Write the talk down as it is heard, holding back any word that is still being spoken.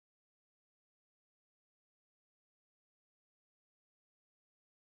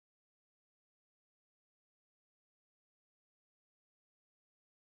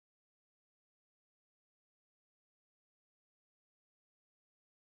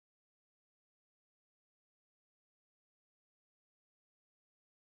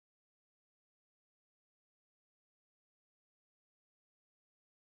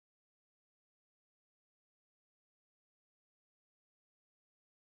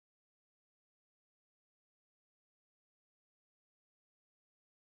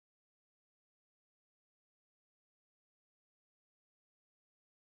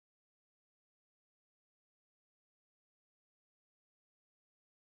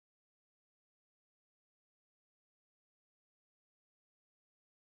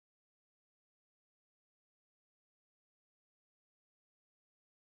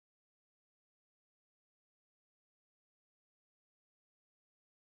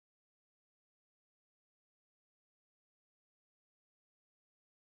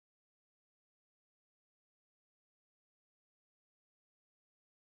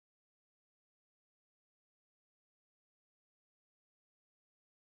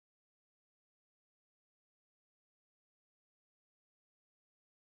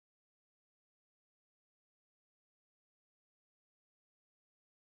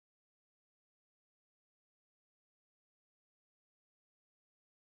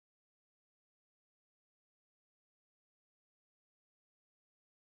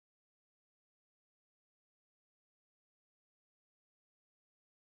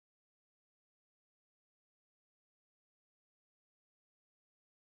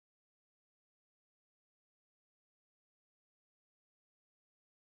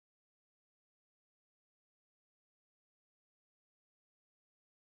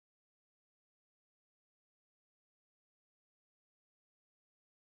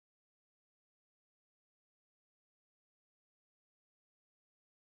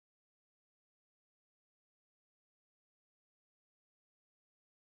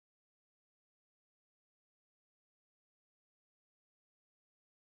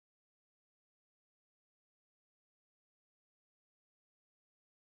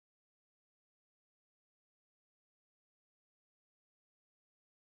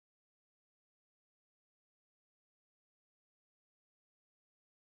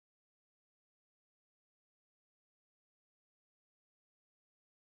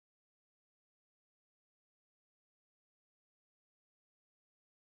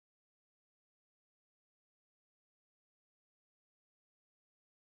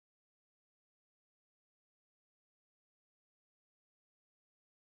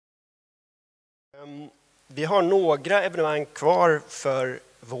Vi har några evenemang kvar för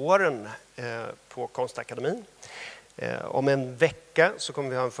våren på Konstakademin. Om en vecka så kommer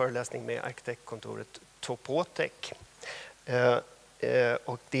vi ha en föreläsning med arkitektkontoret Topotec.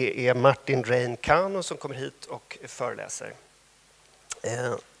 Och det är Martin Reinkano som kommer hit och föreläser.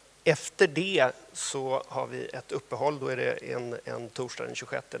 Efter det så har vi ett uppehåll, då är det en torsdag den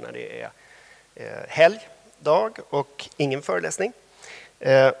 26 när det är helgdag och ingen föreläsning.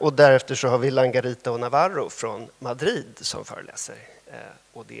 Och därefter så har vi Langarita och Navarro från Madrid som föreläser.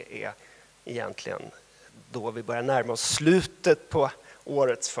 Och det är egentligen då vi börjar närma oss slutet på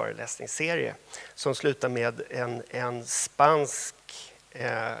årets föreläsningsserie som slutar med en spansk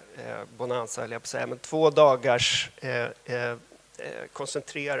bonanza, eller jag på säga, men 2 dagars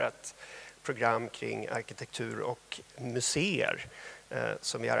koncentrerat program kring arkitektur och museer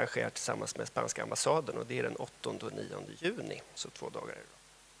som vi arrangerar tillsammans med spanska ambassaden, och det är den 8 och 9 juni, så 2 dagar.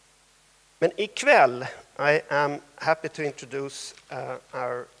 Men ikväll I am happy to introduce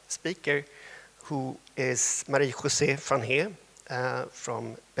our speaker, who is Marie-José van Hee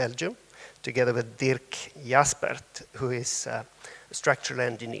from Belgium, together with DIRK JASPAERT, who is a structural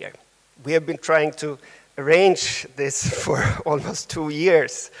engineer. We have been trying to arrange this for almost 2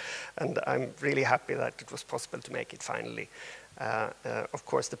 years, and I'm really happy that it was possible to make it finally. Of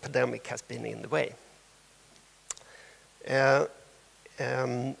course, the pandemic has been in the way.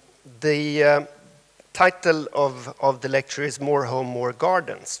 The title of the lecture is More Home, More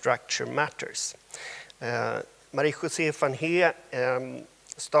Garden, Structure Matters. Marie-José van Hee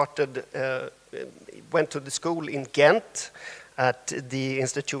went to the school in Ghent at the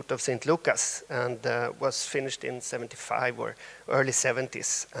Institute of St. Lucas and was finished in 75 or early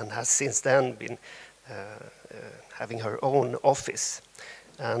 70s, and has since then been having her own office.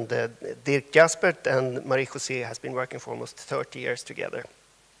 And Dirk Jaspaert and Marie-José has been working for almost 30 years together.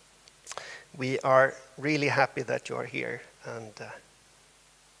 We are really happy that you are here, and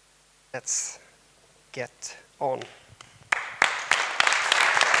let's get on.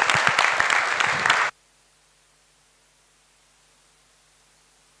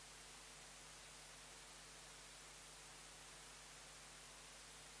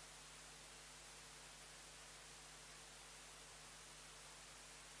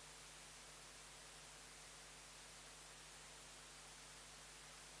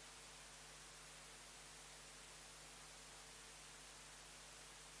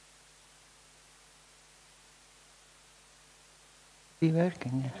 Be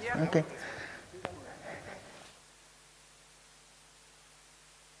working, yeah. Okay.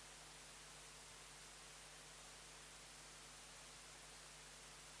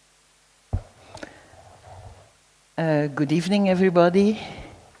 Good evening, everybody.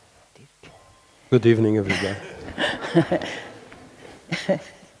 Good evening, everybody.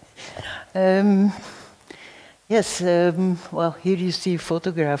 Yes, well, here you see a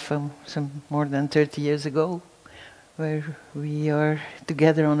photograph from some more than 30 years ago, where we are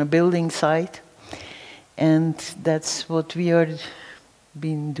together on a building site, and that's what we are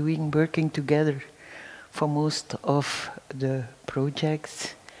been doing, working together for most of the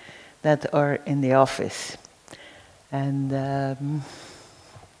projects that are in the office. And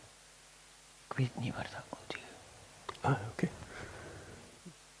ik weet niet waar dat moet. Ah, oké.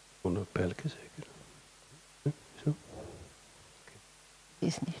 Onder pelken zeker. Zo.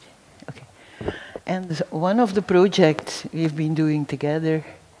 Is niet. Okay. And one of the projects we've been doing together,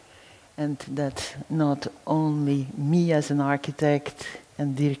 and that's not only me as an architect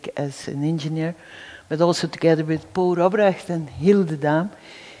and Dirk as an engineer, but also together with Paul Robrecht and Hilde Daam,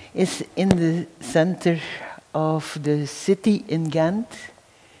 is in the center of the city in Ghent.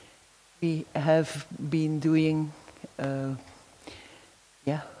 We have been doing a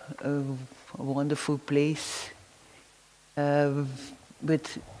wonderful place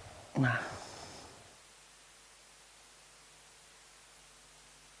with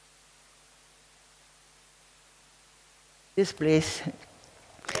this place.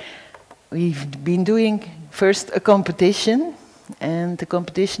 We've been doing first a competition, and the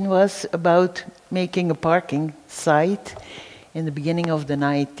competition was about making a parking site in the beginning of the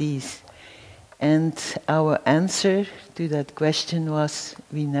 90s. And our answer to that question was,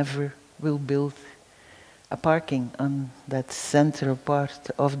 we never will build a parking on that central part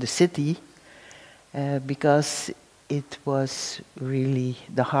of the city, because it was really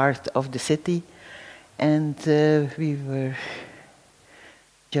the heart of the city, and we were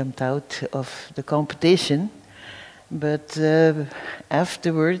jumped out of the competition. But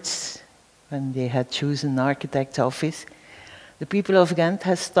afterwards, when they had chosen an architect's office, the people of Ghent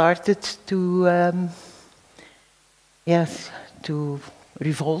has started to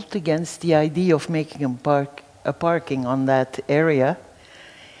revolt against the idea of making a parking on that area.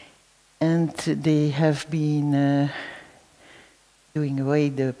 And they have been doing away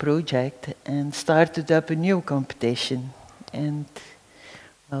the project and started up a new competition. And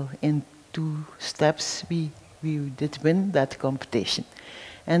well, in 2 steps we did win that competition.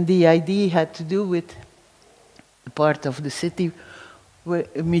 And the idea had to do with the part of the city,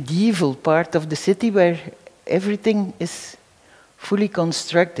 a medieval part of the city where everything is fully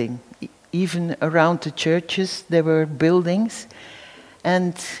constructing. Even around the churches there were buildings,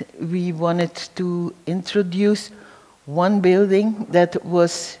 and we wanted to introduce one building that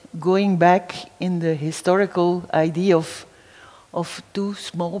was going back in the historical idea of 2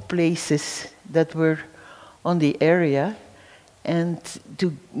 small places that were on the area, and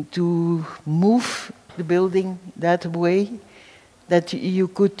to move the building that way that you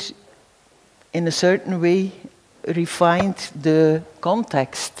could, in a certain way, refine the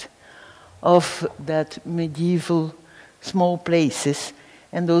context of that medieval small places.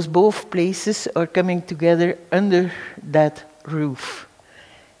 And those both places are coming together under that roof.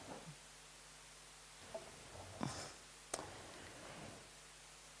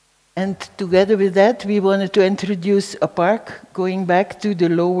 And together with that, we wanted to introduce a park going back to the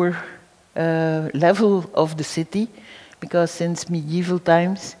lower level of the city, because since medieval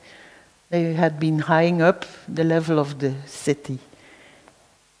times, they had been high up the level of the city.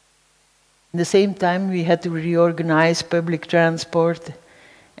 At the same time, we had to reorganize public transport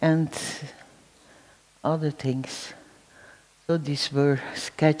and other things. So these were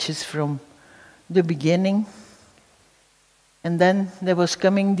sketches from the beginning. And then there was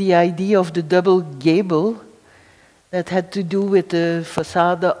coming the idea of the double gable that had to do with the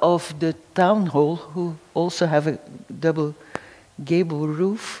facade of the town hall, who also have a double gable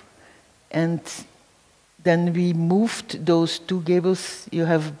roof. And then we moved those 2 gables. You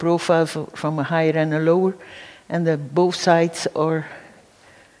have a profile from a higher and a lower, and both sides are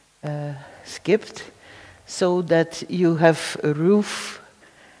skipped, so that you have a roof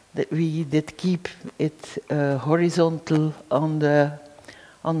that we did keep it horizontal on the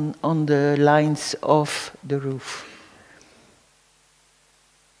lines of the roof.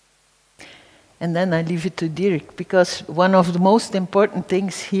 And then I leave it to Dirk, because one of the most important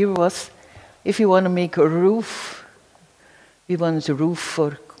things here was, if you want to make a roof, we wanted a roof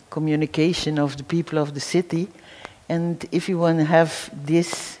for communication of the people of the city, and if you want to have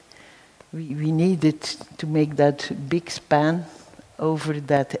this, we needed to make that big span over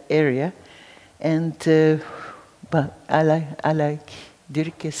that area. And but I like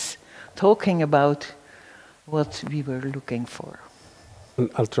Dirk is talking about what we were looking for.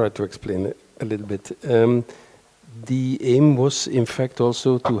 I'll try to explain it a little bit. The aim was, in fact,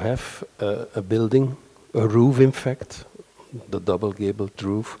 also to have a building, a roof, in fact, the double-gabled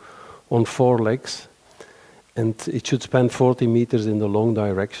roof, on 4 legs. And it should span 40 meters in the long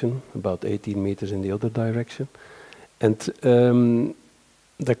direction, about 18 meters in the other direction. And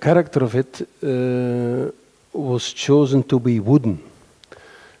the character of it was chosen to be wooden.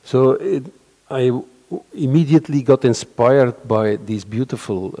 So I immediately got inspired by these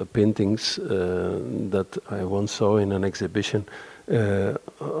beautiful paintings that I once saw in an exhibition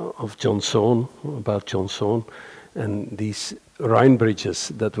of Johnson, about Johnson, and these Rhine bridges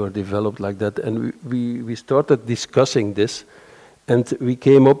that were developed like that. And we started discussing this, and we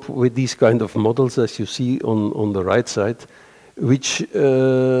came up with these kind of models, as you see on the right side, which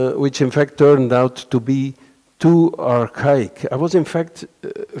in fact turned out to be too archaic. I was in fact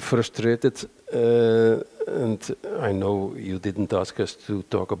frustrated, and I know you didn't ask us to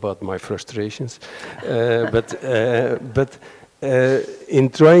talk about my frustrations, but in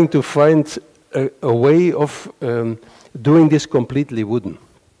trying to find a way of doing this completely wooden.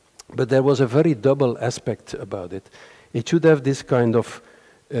 But there was a very double aspect about it. It should have this kind of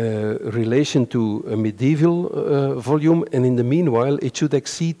relation to a medieval volume, and in the meanwhile it should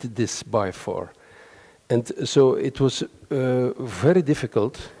exceed this by far. And so it was very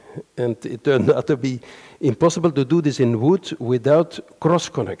difficult, and it turned out to be impossible to do this in wood without cross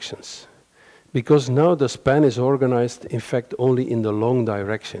connections, because now the span is organized, in fact, only in the long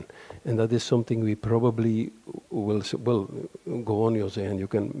direction. And that is something we probably will go on, José,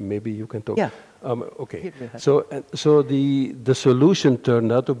 and maybe you can talk. Yeah. Okay. So the solution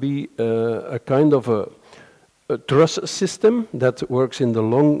turned out to be a kind of a truss system that works in the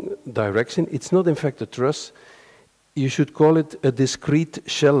long direction. It's not, in fact, a truss. You should call it a discrete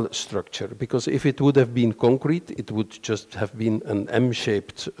shell structure, because if it would have been concrete, it would just have been an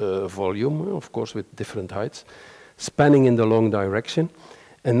M-shaped volume, of course, with different heights, spanning in the long direction.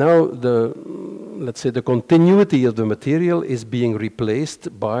 And now let's say, the continuity of the material is being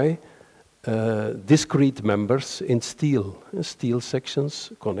replaced by discrete members in steel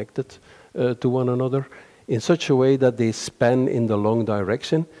sections connected to one another in such a way that they span in the long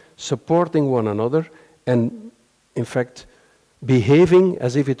direction, supporting one another and, in fact, behaving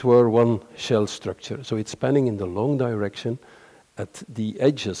as if it were one shell structure. So it's spanning in the long direction. At the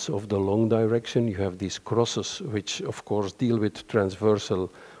edges of the long direction, you have these crosses, which, of course, deal with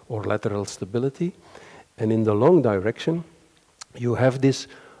transversal or lateral stability. And in the long direction, you have this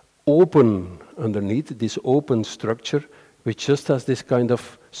open underneath, this open structure, which just has this kind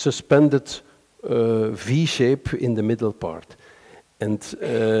of suspended V shape in the middle part. And,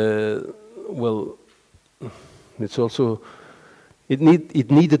 well, it's also, it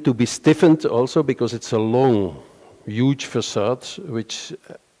needed to be stiffened also because it's a long, huge facade, which,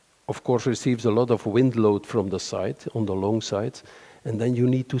 of course, receives a lot of wind load from the side, on the long sides. And then you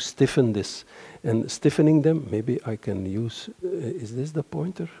need to stiffen this. And stiffening them, maybe I can use, is this the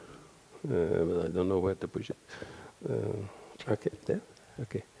pointer? But I don't know where to push it. Okay, there?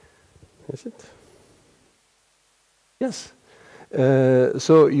 Okay. Is it? Yes.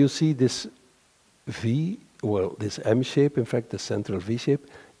 So you see this V, well, this M shape, in fact, the central V shape.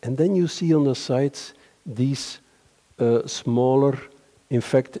 And then you see on the sides these smaller, in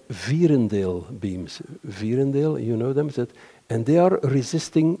fact, Vierendeel beams. Vierendeel, you know them? And they are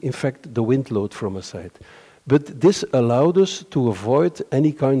resisting, in fact, the wind load from a side. But this allowed us to avoid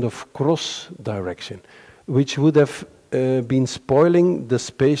any kind of cross direction, which would have been spoiling the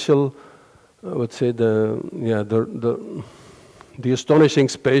spatial, I would say, the astonishing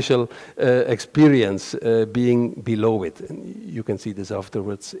spatial experience being below it. And you can see this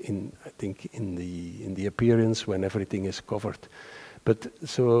afterwards in, I think, in the appearance when everything is covered. But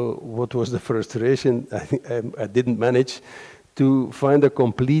so what was the frustration? I didn't manage to find a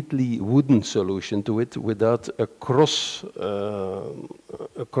completely wooden solution to it without a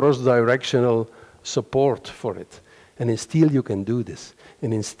cross-directional support for it. And in steel you can do this.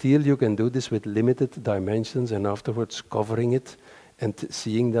 And in steel you can do this with limited dimensions and afterwards covering it and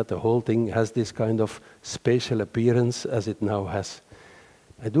seeing that the whole thing has this kind of spatial appearance as it now has.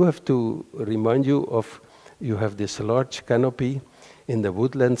 I do have to remind you of, you have this large canopy in the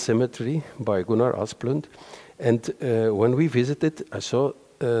woodland cemetery by Gunnar Asplund. And when we visited, I saw,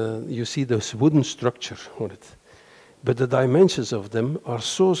 you see this wooden structure on it. But the dimensions of them are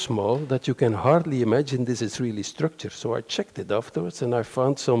so small that you can hardly imagine this is really structure. So I checked it afterwards and I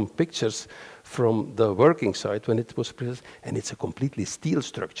found some pictures from the working site when it was presented, and it's a completely steel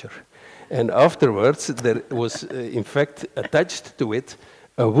structure. And afterwards, there was, in fact, attached to it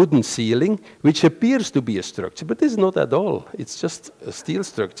a wooden ceiling, which appears to be a structure, but is not at all. It's just a steel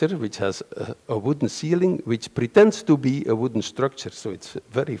structure which has a wooden ceiling, which pretends to be a wooden structure. So it's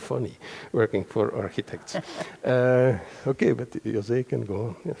very funny working for architects. Okay, but José can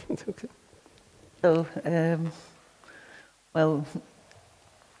go on. Okay. So, well,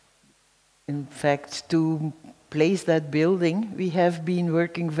 in fact, to place that building, we have been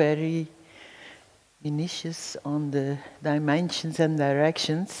working very minutious on the dimensions and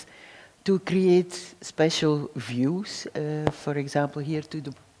directions to create special views. For example, here to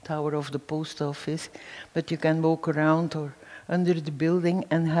the tower of the post office, but you can walk around or under the building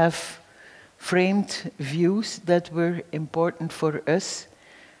and have framed views that were important for us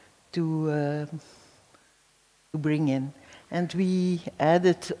to bring in. And we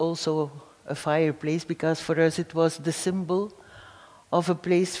added also a fireplace because for us it was the symbol of a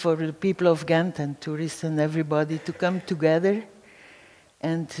place for the people of Ghent and tourists and everybody to come together.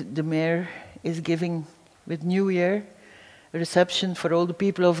 And the mayor is giving, with New Year, a reception for all the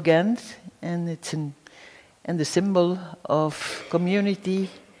people of Ghent. And and the symbol of community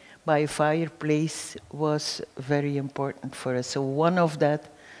by a fireplace was very important for us. So one of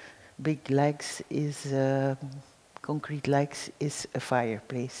that big legs is, concrete legs, is a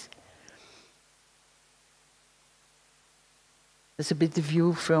fireplace. There's a bit of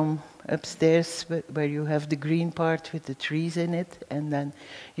view from upstairs where you have the green part with the trees in it, and then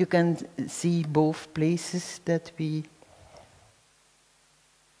you can see both places that we...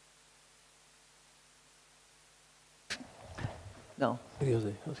 No. Here,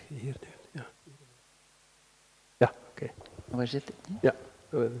 yeah. Yeah, okay. Where is it? Yeah.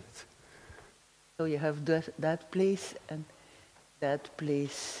 So you have that place and that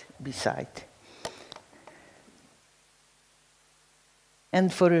place beside. And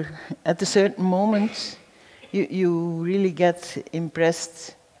at a certain moment, you really get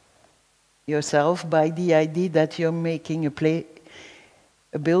impressed yourself by the idea that you're making a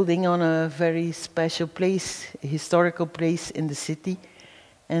building on a very special place, a historical place in the city,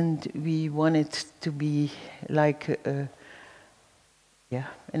 And we wanted to be like an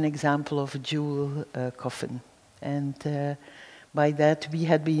example of a jewel coffin. And by that we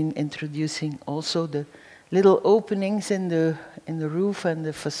had been introducing also the little openings in the roof and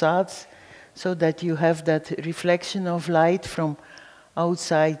the facades, so that you have that reflection of light from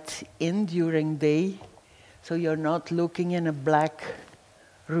outside in during day, so you're not looking in a black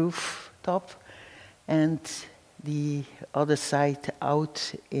rooftop, and the other side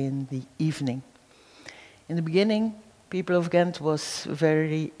out in the evening. In the beginning, people of Ghent was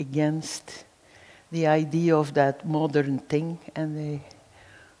very against the idea of that modern thing, and they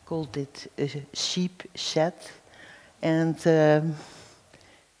called it a sheep shed. And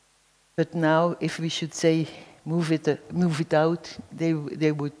but now, if we should say move it out, they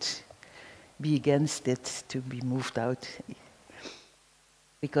would be against it to be moved out,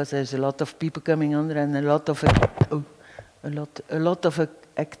 because there's a lot of people coming under and a lot of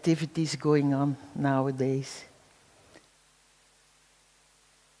activities going on nowadays.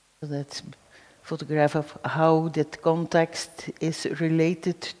 So that's a photograph of how that context is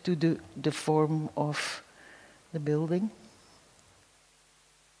related to the form of the building.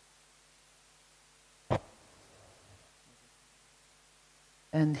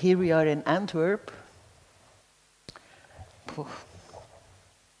 And here we are in Antwerp.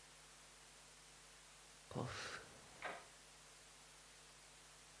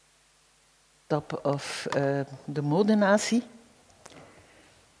 Top of the Modenatie.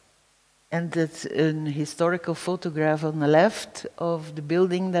 And that's a historical photograph on the left of the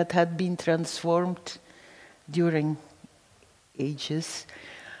building that had been transformed during ages.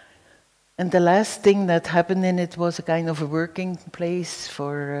 And the last thing that happened in it was a kind of a working place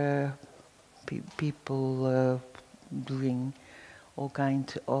for people doing all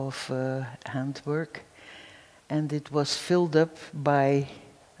kinds of handwork. And it was filled up by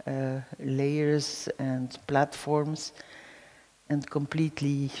layers and platforms and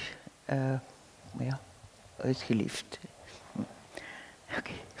completely uitgeliefd.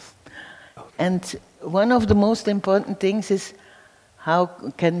 Okay. And one of the most important things is how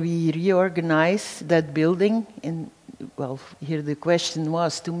can we reorganize that building? Well, here the question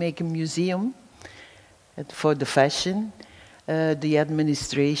was to make a museum for the fashion, the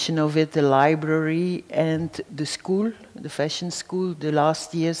administration of it, the library, and the school, the fashion school, the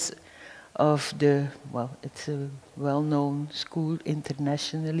last years of it's a well-known school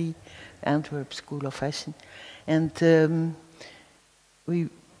internationally, Antwerp School of Fashion. And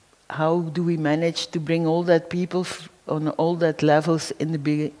how do we manage to bring all that people on all that levels in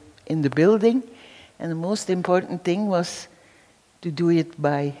the building? And the most important thing was to do it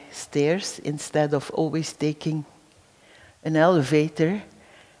by stairs instead of always taking an elevator.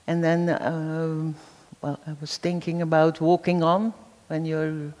 And then, I was thinking about walking on, when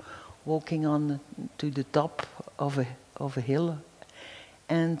you're walking on to the top of a hill.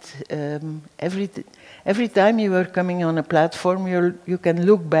 And every time you are coming on a platform, you can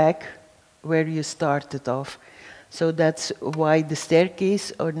look back where you started off. So that's why the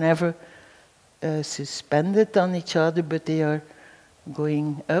staircase are never suspended on each other, but they are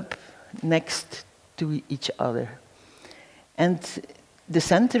going up next to each other. And the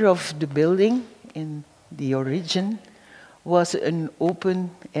center of the building, in the origin, was an open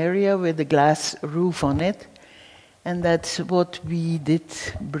area with a glass roof on it. And that's what we did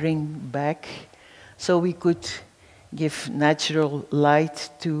bring back, so we could give natural light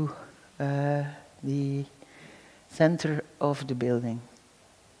to the center of the building.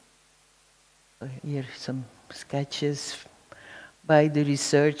 Here are some sketches by the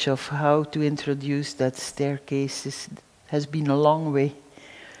research of how to introduce that staircase. It has been a long way.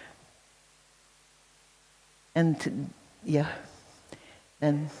 And yeah,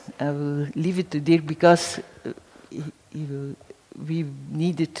 and I will leave it to Dirk, because we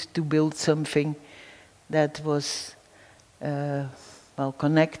needed to build something that was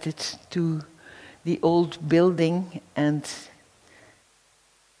connected to the old building, and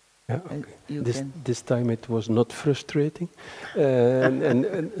this time it was not frustrating,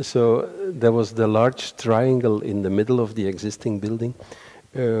 and so there was the large triangle in the middle of the existing building,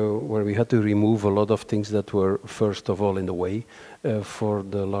 where we had to remove a lot of things that were first of all in the way for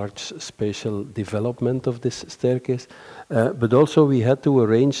the large spatial development of this staircase, but also we had to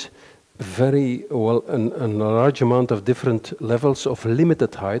arrange very well a large amount of different levels of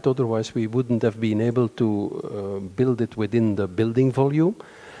limited height, otherwise we wouldn't have been able to build it within the building volume.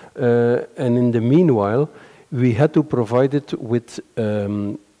 And in the meanwhile, we had to provide it with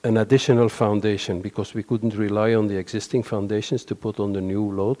an additional foundation, because we couldn't rely on the existing foundations to put on the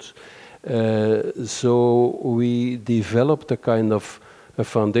new loads. So we developed a kind of a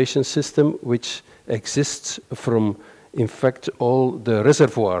foundation system which exists from, in fact, all the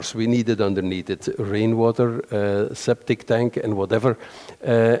reservoirs we needed underneath it, rainwater, septic tank, and whatever.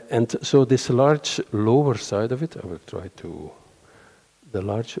 And so this large lower side of it, I will try to, the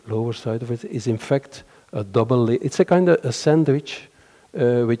large lower side of it is in fact a double layer. It's a kind of a sandwich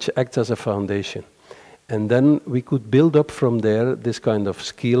which acts as a foundation. And then we could build up from there this kind of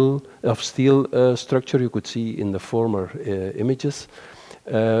steel structure you could see in the former images,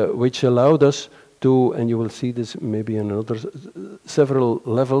 which allowed us to, and you will see this maybe in another, several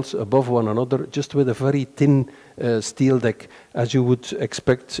levels above one another, just with a very thin steel deck, as you would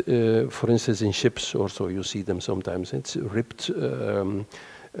expect, for instance, in ships, or so you see them sometimes. It's ripped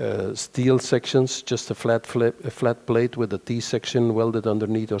steel sections, just a flat plate with a T-section welded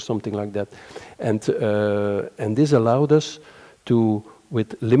underneath or something like that. And this allowed us to,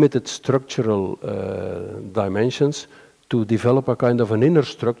 with limited structural dimensions, to develop a kind of an inner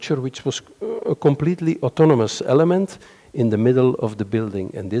structure which was a completely autonomous element in the middle of the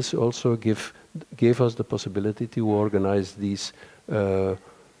building. And this also gave us the possibility to organize these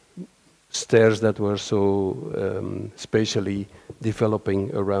stairs that were so spatially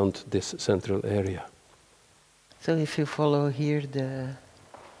developing around this central area. So if you follow here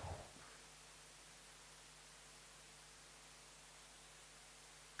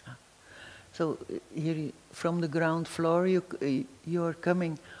so here from the ground floor you're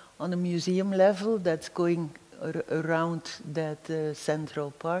coming on a museum level that's going around that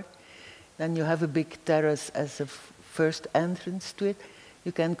central part. Then you have a big terrace as a first entrance to it.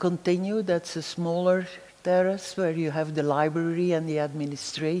 You can continue, that's a smaller terrace where you have the library and the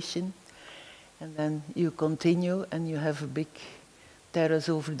administration. And then you continue and you have a big terrace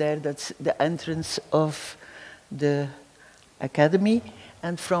over there, that's the entrance of the academy.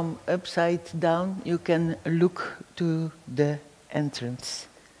 And from upside down you can look to the entrance.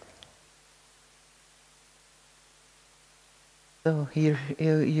 So here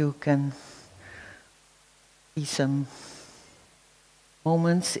you can see some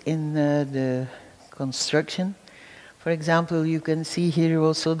moments in the construction. For example, you can see here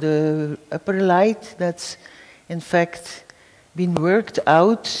also the upper light that's in fact been worked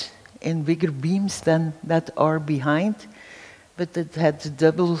out in bigger beams than that are behind, but it had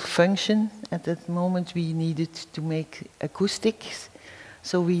double function. At that moment we needed to make acoustics,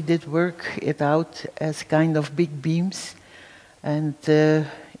 so we did work it out as kind of big beams, and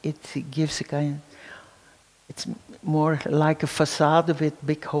it gives a kind, it's more like a facade with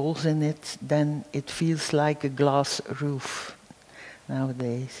big holes in it than it feels like a glass roof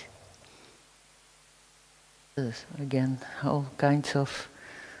nowadays. There's, again, all kinds of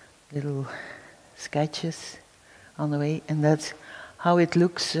little sketches on the way, and that's how it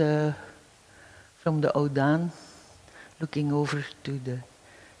looks from the Oudaan, looking over to the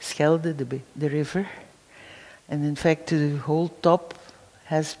Schelde, the river. And in fact, the whole top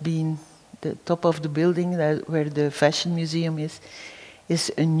has been, the top of the building where the fashion museum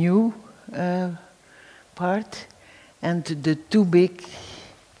is a new part, and the too big,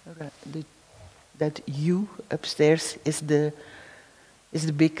 that U upstairs is the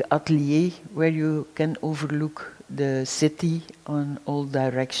big atelier where you can overlook the city on all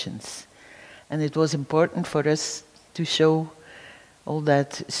directions. And it was important for us to show all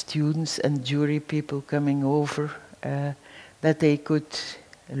that students and jury people coming over, that they could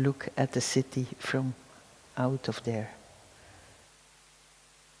look at the city from out of there.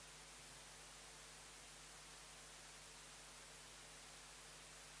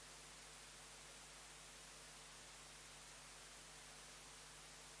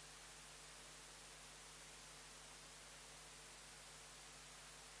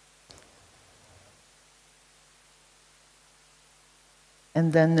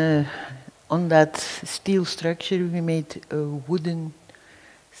 And then on that steel structure we made a wooden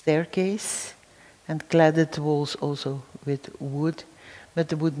staircase and cladded the walls also with wood. But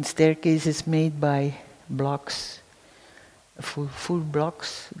the wooden staircase is made by blocks, full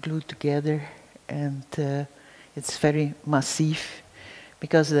blocks glued together, and it's very massive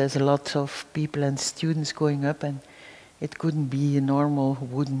because there's a lot of people and students going up, and it couldn't be a normal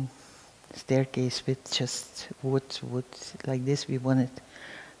wooden staircase with just wood like this. We wanted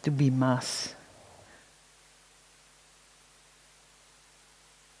to be mass.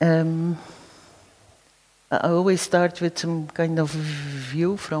 I always start with some kind of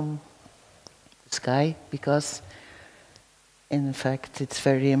view from the sky, because in fact it's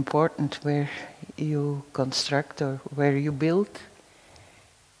very important where you construct or where you build,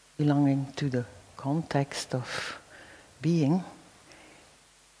 belonging to the context of being,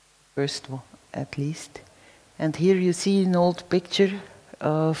 first one at least. And here you see an old picture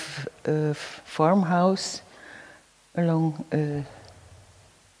of a farmhouse along a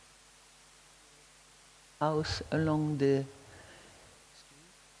house along the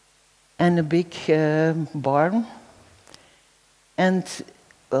and a big barn. And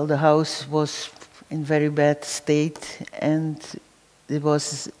well, the house was in very bad state, and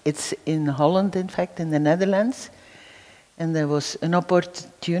it's in Holland, in fact, in the Netherlands. And there was an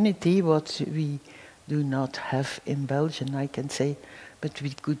opportunity, what we do not have in Belgium, I can say, but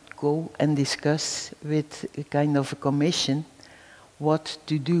we could go and discuss with a kind of a commission what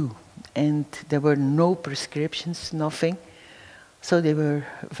to do. And there were no prescriptions, nothing. So they were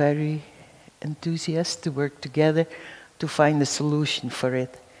very enthusiastic to work together to find a solution for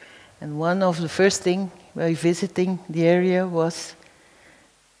it. And one of the first things by visiting the area was,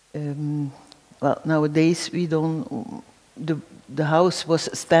 well, nowadays we don't, the house was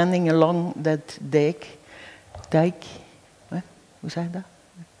standing along that dijk. What? Hoe zei je dat?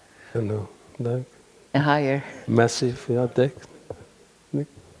 I don't know. Dijk. A higher. Massive, yeah, deck.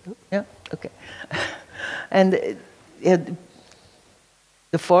 Yeah, okay. And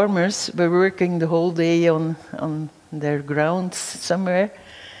the farmers were working the whole day on their grounds somewhere,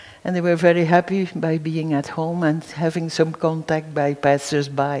 and they were very happy by being at home and having some contact by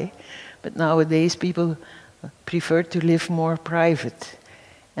passers-by. But nowadays people prefer to live more private.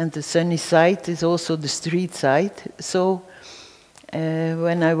 And the sunny side is also the street side. So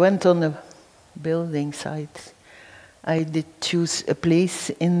when I went on the building site, I did choose a place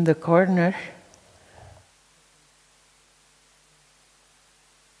in the corner.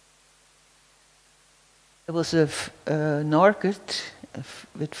 There was an orchard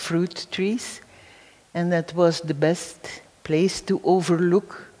with fruit trees, and that was the best place to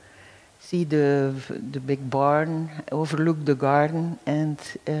overlook, see the big barn, overlook the garden, and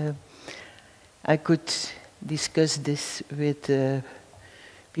I could discuss this with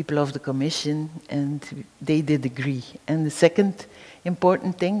people of the commission, and they did agree. And the second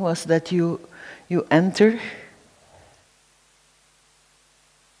important thing was that you enter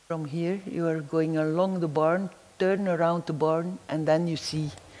from here, you are going along the barn, turn around the barn, and then you see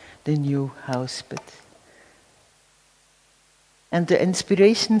the new house. And the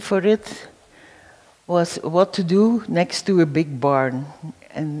inspiration for it was what to do next to a big barn.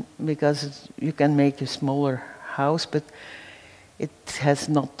 And because you can make a smaller house, but it has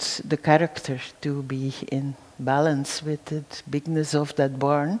not the character to be in balance with the bigness of that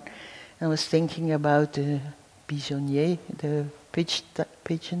barn. I was thinking about the pigeonnier, the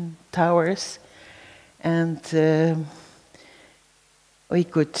pigeon towers, and we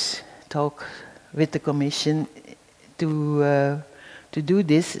could talk with the commission to do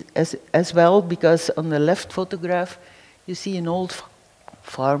this as well, because on the left photograph you see an old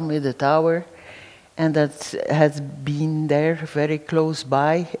farm with a tower, and that has been there very close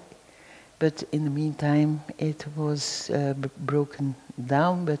by, but in the meantime it was broken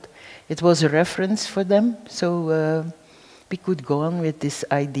down, but it was a reference for them, so we could go on with this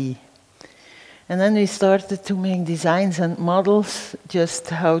idea. And then we started to make designs and models, just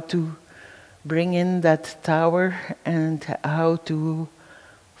how to bring in that tower and how to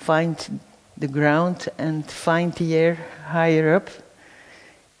find the ground and find the air higher up.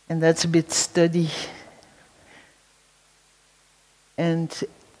 And that's a bit study. And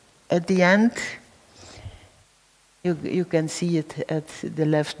at the end, you can see it at the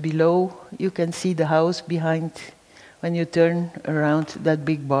left below. You can see the house behind when you turn around that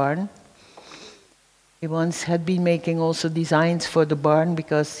big barn. He once had been making also designs for the barn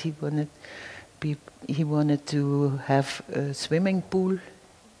because he wanted to have a swimming pool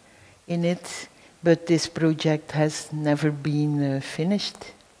in it, but this project has never been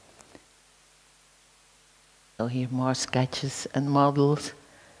finished. So here more sketches and models.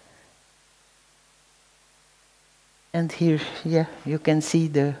 And here, yeah, you can see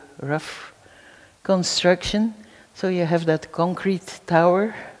the rough construction. So you have that concrete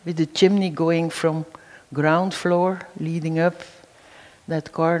tower with the chimney going from ground floor leading up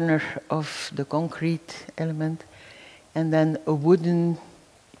that corner of the concrete element, and then a wooden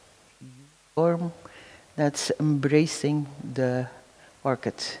form that's embracing the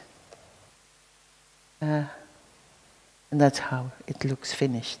orchid. And that's how it looks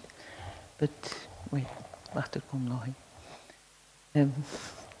finished. But wait, wacht, er komt nog een.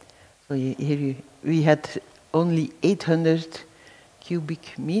 So here we had only 800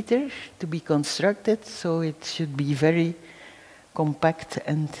 cubic meters to be constructed, so it should be very compact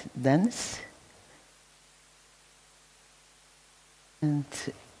and dense. And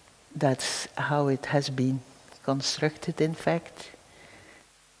that's how it has been constructed, in fact.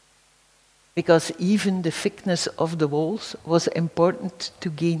 because even the thickness of the walls was important to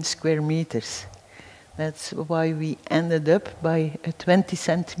gain square meters. That's why we ended up by a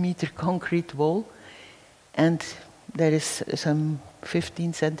 20-centimeter concrete wall, and there is some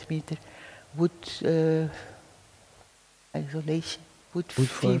 15-centimeter wood isolation, wood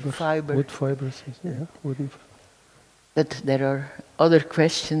fiber. Wood fibers, yeah, wooden. But there are other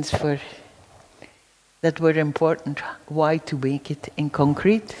questions that were important. Why to make it in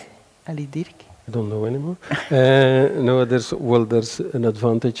concrete? Ali Dirk? I don't know anymore. No, there's an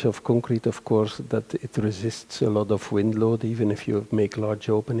advantage of concrete, of course, that it resists a lot of wind load, even if you make large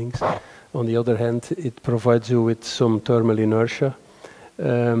openings. On the other hand, it provides you with some thermal inertia.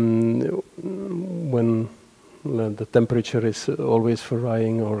 When the temperature is always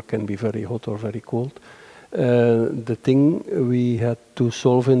varying or can be very hot or very cold. The thing we had to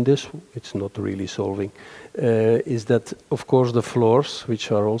solve in this, it's not really solving, is that, of course, the floors,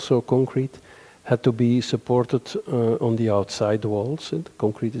 which are also concrete, had to be supported on the outside walls, and the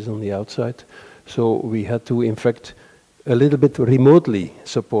concrete is on the outside. So we had to, in fact, a little bit remotely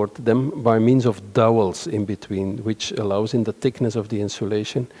support them by means of dowels in between, which allows in the thickness of the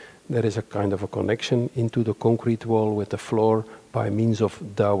insulation, there is a kind of a connection into the concrete wall with the floor by means of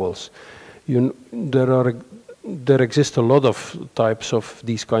dowels. There exist a lot of types of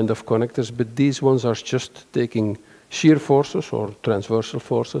these kind of connectors, but these ones are just taking shear forces or transversal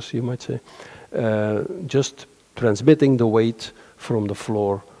forces, you might say, just transmitting the weight from the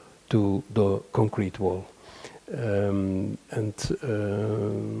floor to the concrete wall.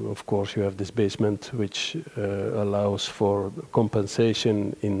 Of course, you have this basement which allows for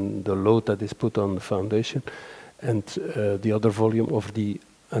compensation in the load that is put on the foundation, and the other volume of the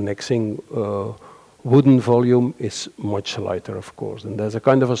annexing wooden volume is much lighter, of course. And there's a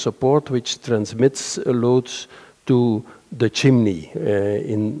kind of a support which transmits loads to the chimney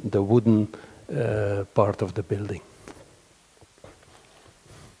in the wooden part of the building.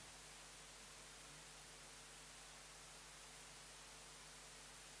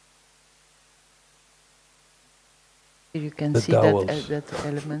 You can see that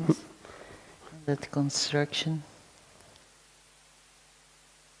elements, that construction.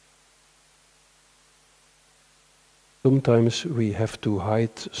 Sometimes we have to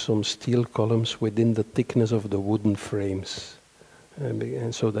hide some steel columns within the thickness of the wooden frames,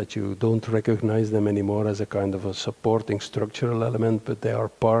 and so that you don't recognize them anymore as a kind of a supporting structural element, but they are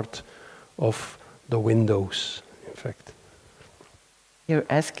part of the windows, in fact. You're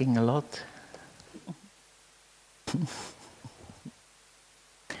asking a lot.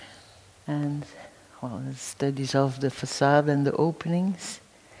 And, well, the studies of the facade and the openings.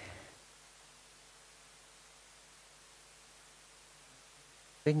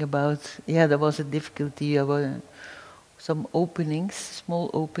 Think about, yeah, there was a difficulty about some openings, small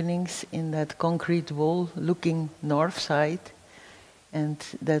openings in that concrete wall looking north side. And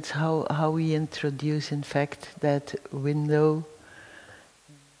that's how we introduce, in fact, that window.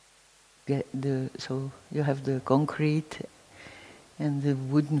 So you have the concrete and the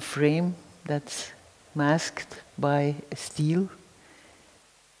wooden frame that's masked by steel.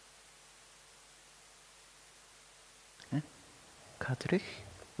 Ga terug.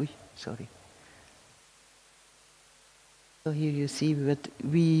 Oei, sorry. So here you see what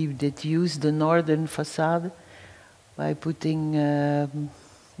we did use the northern facade by putting the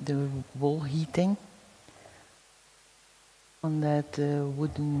wall heating on that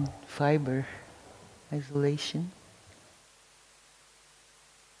wooden fiber isolation.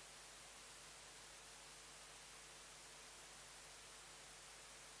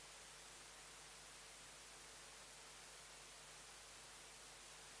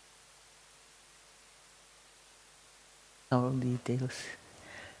 All details.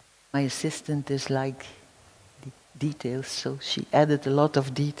 My assistant is like the details, so she added a lot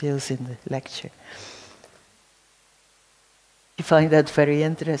of details in the lecture. You find that very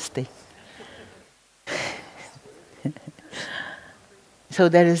interesting. So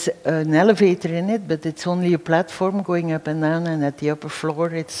there is an elevator in it, but it's only a platform going up and down, and at the upper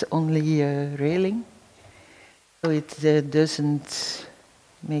floor it's only a railing. So it doesn't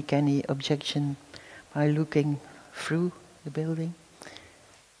make any objection by looking through the building.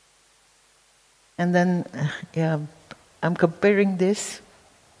 And then, yeah, I'm comparing this,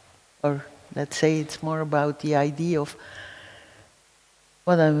 or let's say it's more about the idea of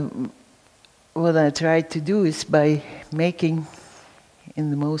what I try to do is by making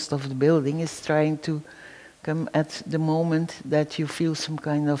in the most of the building is trying to come at the moment that you feel some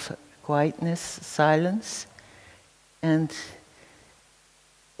kind of quietness, silence, and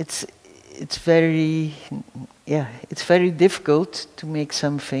it's very difficult to make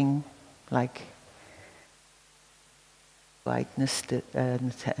something like quietness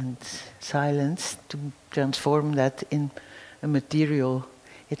and silence, to transform that in a material.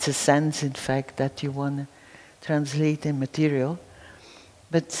 It's a sense, in fact, that you want to translate in material.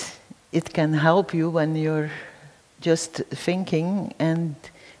 But it can help you when you're just thinking and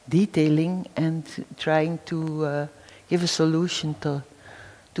detailing and trying to give a solution to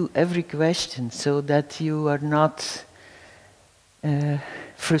every question, so that you are not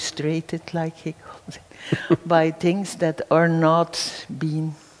frustrated, like he calls it, by things that are not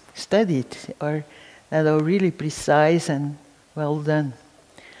being studied or that are really precise and well done.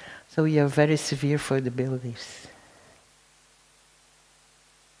 So we are very severe for the builders.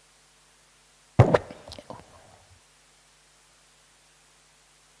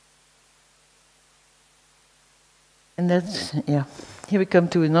 And that's, yeah. Here we come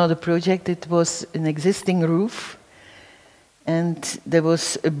to another project. It was an existing roof, and there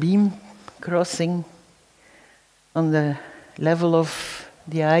was a beam crossing on the level of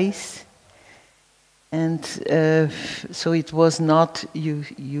the ice, and so it was not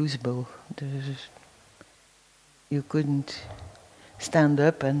usable. You couldn't stand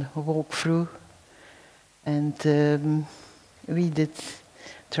up and walk through, and we did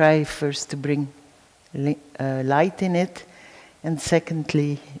try first to bring light in it, and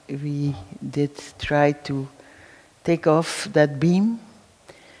secondly we did try to take off that beam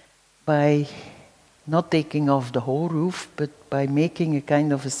by not taking off the whole roof, but by making a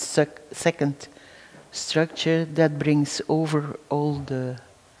kind of a second structure that brings over all the...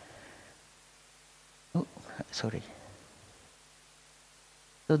 Oh, sorry.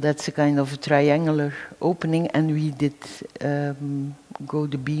 So that's a kind of a triangular opening, and we did go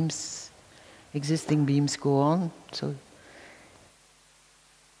the beams, existing beams go on. So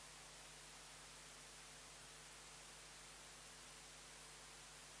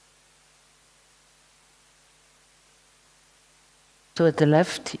at the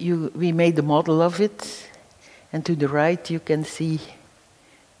left, we made a model of it, and to the right you can see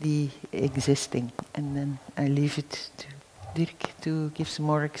the existing. And then I leave it to Dirk to give some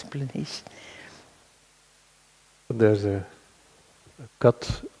more explanation. There's a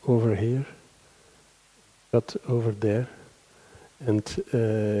cut over here, cut over there, and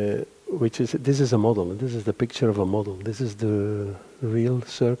this is a model. This is the picture of a model. This is the real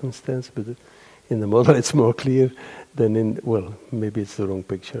circumstance, but in the model it's more clear than in, well, maybe it's the wrong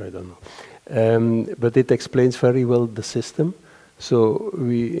picture, I don't know. But it explains very well the system. So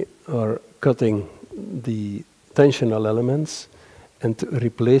we are cutting the tensional elements and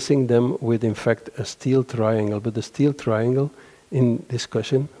replacing them with, in fact, a steel triangle. But the steel triangle, in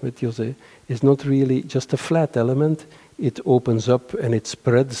discussion with José, is not really just a flat element. It opens up and it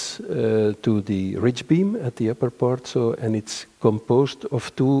spreads to the ridge beam at the upper part. So, and it's composed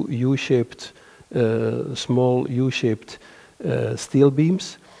of two U-shaped, small U-shaped steel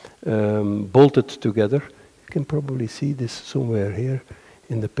beams bolted together. You can probably see this somewhere here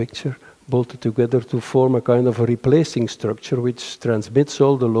in the picture. Bolted together to form a kind of a replacing structure which transmits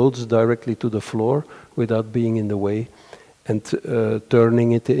all the loads directly to the floor without being in the way, and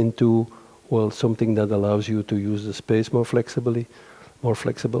turning it into, well, something that allows you to use the space more flexible,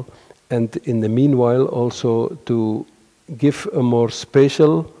 and in the meanwhile also to give a more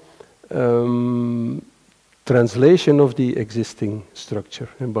spatial translation of the existing structure,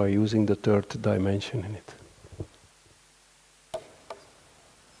 and by using the third dimension in it.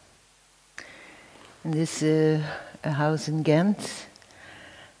 And this a house in Ghent,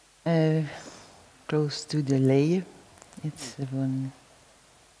 close to the Leie. It's one.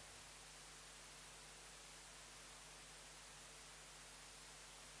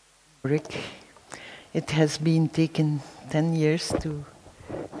 Brick. It has been taken 10 years to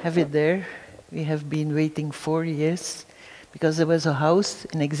have it there. We have been waiting 4 years because there was a house,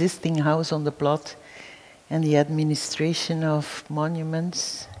 an existing house on the plot, and the administration of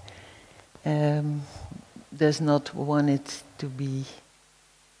monuments does not want it to be,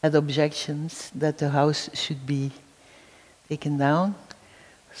 had objections that the house should be taken down.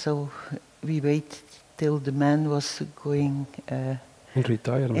 So we waited till the man was going in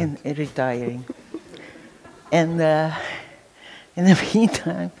retirement. Retiring. And in the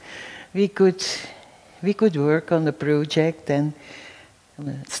meantime, we could work on the project, and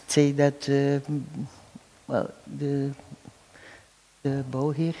let's say that well, the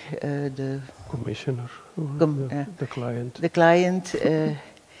bouw here, the commissioner, the client. The client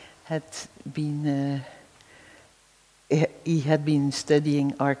had been he had been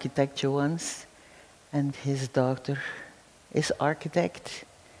studying architecture once, and his daughter is architect,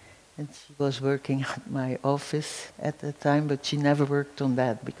 and she was working at my office at the time, but she never worked on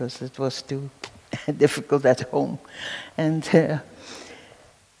that because it was too difficult at home. And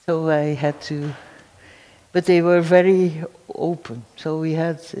so I had to, but they were very open. So we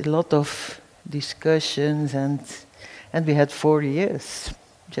had a lot of discussions, and we had 4 years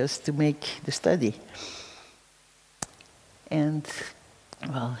just to make the study. And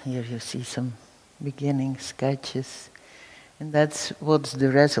well, here you see some beginning sketches. And that's what's the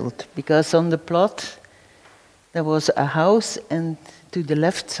result. Because on the plot, there was a house, and to the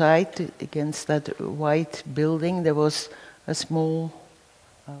left side, against that white building, there was a small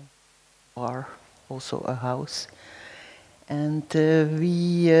bar, also a house. And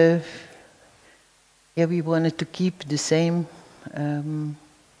we wanted to keep the same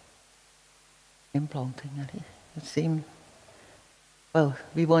implanting, the same. Well,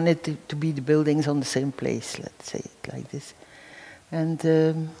 we wanted to be the buildings on the same place, let's say it like this. And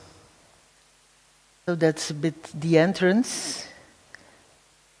so that's a bit the entrance.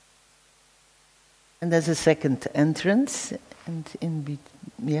 And there's a second entrance. And in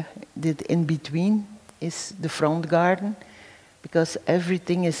between is the front garden, because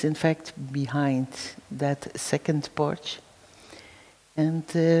everything is in fact behind that second porch. And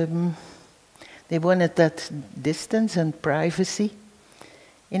they wanted that distance and privacy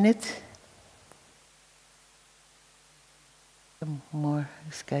in it. Some more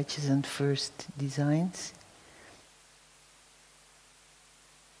sketches and first designs.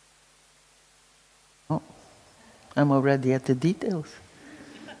 Oh, I'm already at the details.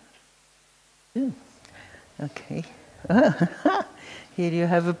 Yeah. Okay. Here you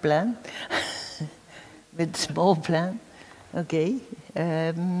have a plan with small plan. Okay.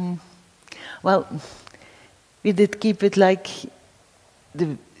 Well, we did keep it like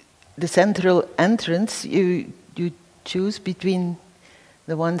the central entrance. You choose between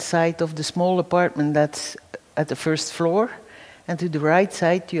the one side of the small apartment that's at the first floor, and to the right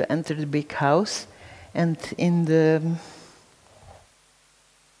side you enter the big house. And in the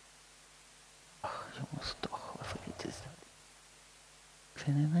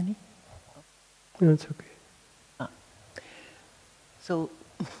No, it's okay. So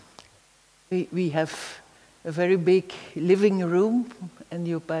we have a very big living room, and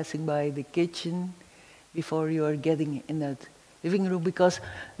you're passing by the kitchen before you are getting in that living room, because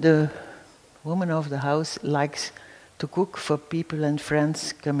the woman of the house likes to cook for people and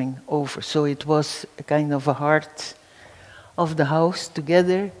friends coming over. So it was a kind of a heart of the house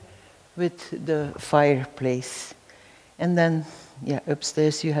together with the fireplace. And then, yeah,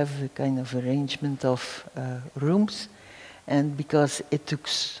 upstairs you have a kind of arrangement of rooms. And because it took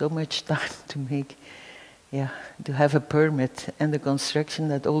so much time to make, to have a permit and the construction,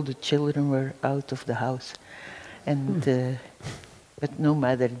 that all the children were out of the house. And but no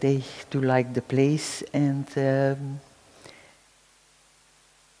matter, they do like the place. And the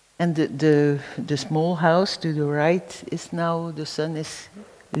small house to the right is now, the son is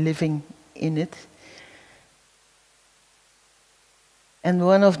living in it. And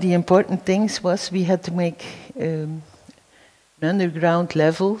one of the important things was we had to make an underground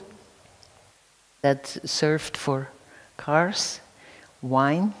level that served for cars,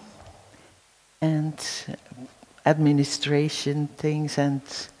 wine, and administration things. And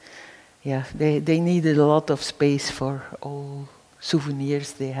yeah, they needed a lot of space for all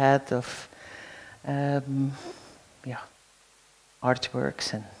souvenirs they had of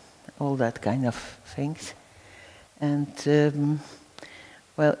artworks and all that kind of things. And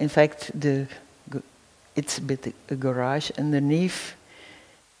well, in fact, it's a bit a garage underneath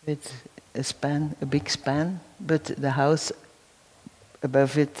with a big span, but the house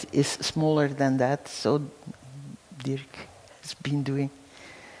above it is smaller than that. So DIRK has been doing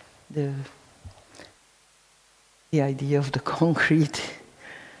the idea of the concrete.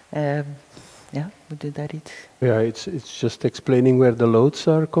 What did I read? Yeah, it's just explaining where the loads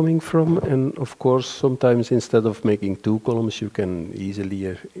are coming from, and of course sometimes instead of making 2 columns you can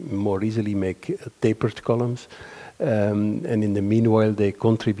more easily make tapered columns, and in the meanwhile they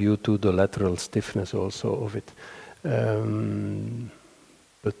contribute to the lateral stiffness also of it.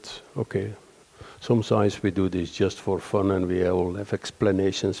 But okay, sometimes we do this just for fun and we all have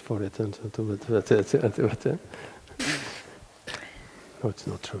explanations for it. No, it's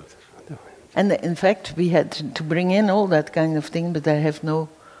not true. And in fact, we had to bring in all that kind of thing, but I have no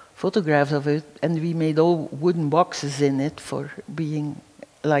photographs of it. And we made all wooden boxes in it for being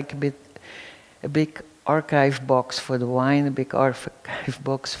like a big archive box for the wine, a big archive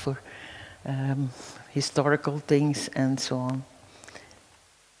box for historical things, and so on.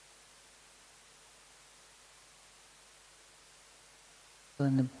 So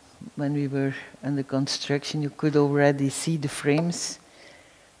in the when we were under construction, you could already see the frames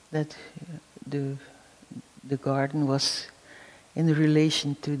that the garden was in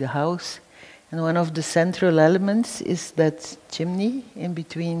relation to the house. And one of the central elements is that chimney in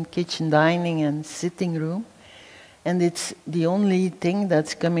between kitchen, dining and sitting room. And it's the only thing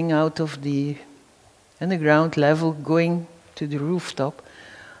that's coming out of the underground level going to the rooftop.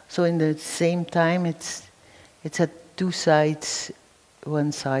 So in the same time, it's at two sides.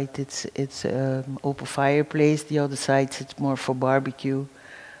 One side it's open fireplace, the other side it's more for barbecue,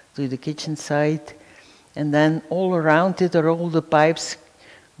 to the kitchen side. And then all around it are all the pipes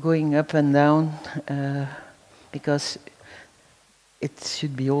going up and down, because it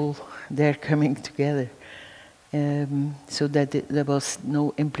should be all there coming together. So that there was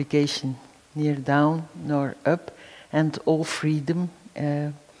no implication near down nor up, and all freedom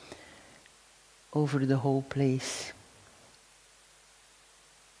over the whole place.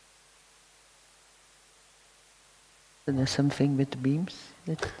 And there's something with the beams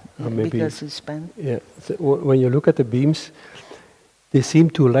that because it's span. Yeah, so when you look at the beams, they seem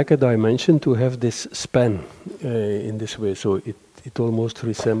to lack a dimension to have this span in this way. So it almost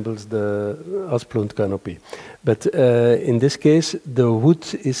resembles the Asplund canopy. But in this case, the wood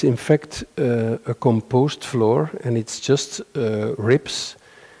is in fact a composed floor, and it's just ribs,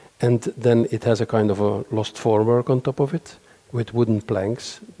 and then it has a kind of a lost formwork on top of it with wooden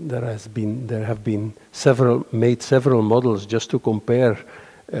planks. There have been several models just to compare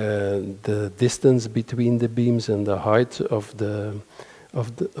the distance between the beams and the height of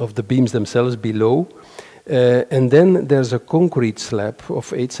the beams themselves below. And then there's a concrete slab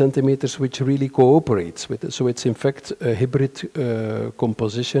of 8 centimeters which really cooperates with it. So it's in fact a hybrid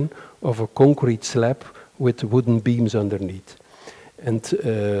composition of a concrete slab with wooden beams underneath. And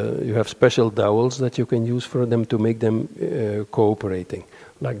you have special dowels that you can use for them to make them cooperating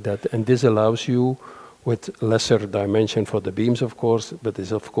like that. And this allows you, with lesser dimension for the beams, of course, but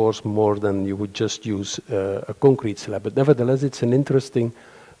is of course more than you would just use a concrete slab. But nevertheless, it's an interesting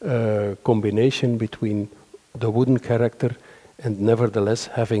combination between the wooden character and nevertheless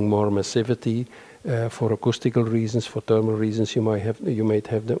having more massivity for acoustical reasons, for thermal reasons. You might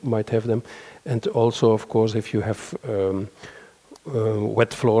have them, and also, of course, if you have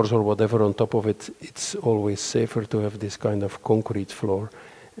wet floors or whatever on top of it, it's always safer to have this kind of concrete floor.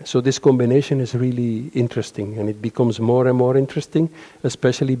 So this combination is really interesting, and it becomes more and more interesting,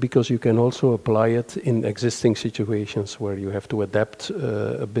 especially because you can also apply it in existing situations where you have to adapt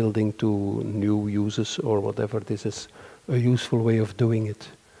a building to new uses or whatever. This is a useful way of doing it,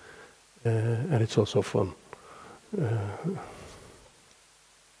 and it's also fun.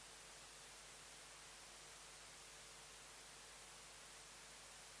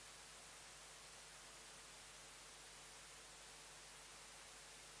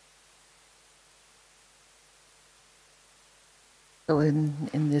 So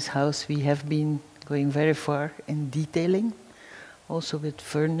in this house we have been going very far in detailing, also with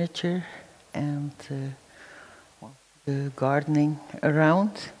furniture and the gardening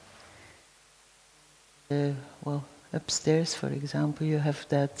around. Well, upstairs, for example, you have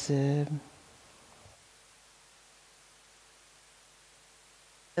that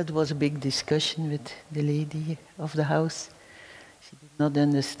that was a big discussion with the lady of the house. She did not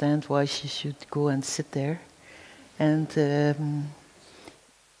understand why she should go and sit there. And the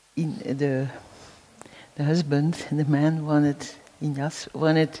husband, the man Ignace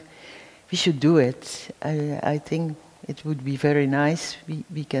wanted, we should do it. I think it would be very nice.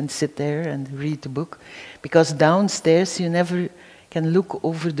 We can sit there and read the book, because downstairs you never can look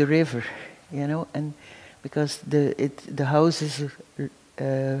over the river, you know, and because the house is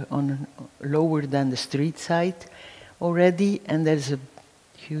on lower than the street side already, and there's a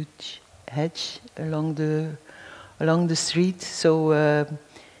huge hedge along the street, so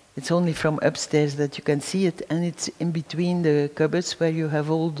it's only from upstairs that you can see it, and it's in between the cupboards where you have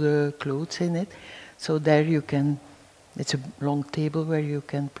all the clothes in it. So there you can, it's a long table where you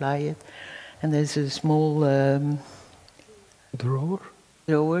can ply it, and there's a small drawer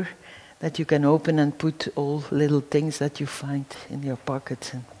that you can open and put all little things that you find in your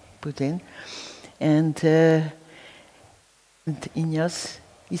pockets and put in. And Ignace,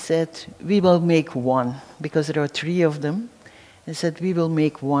 he said, we will make one, because there are 3 of them. He said, we will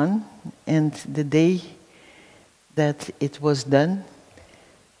make one, and the day that it was done,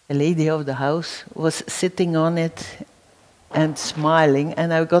 the lady of the house was sitting on it and smiling,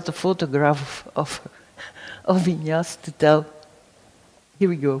 and I got a photograph of Ignace to tell, here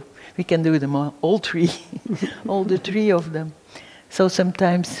we go, we can do them all 3, all the 3 of them. So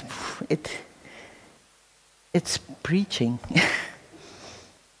sometimes it's preaching.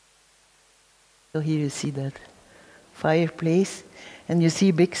 So here you see that fireplace, and you see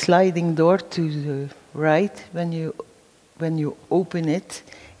a big sliding door to the right. When you open it,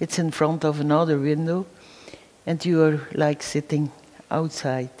 it's in front of another window, and you are like sitting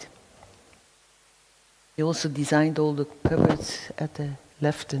outside. He also designed all the cupboards at the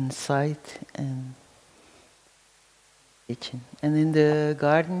left-hand side and kitchen. And in the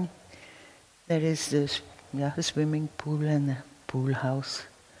garden, there is a swimming pool and a pool house.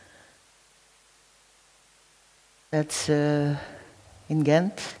 That's in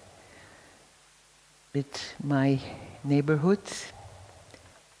Ghent, with my neighborhood.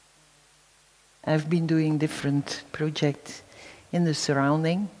 I've been doing different projects in the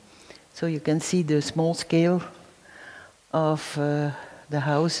surrounding, so you can see the small scale of the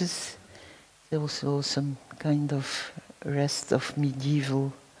houses. There's also some kind of rest of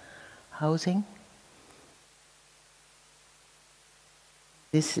medieval housing.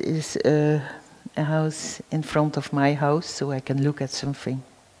 This is a house in front of my house, so I can look at something.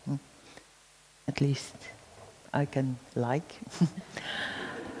 At least I can like.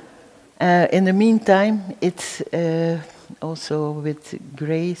 In the meantime, it's also with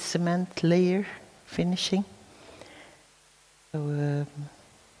grey cement layer finishing. So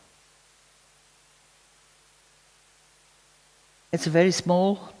it's a very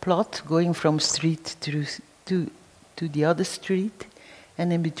small plot going from street to the other street,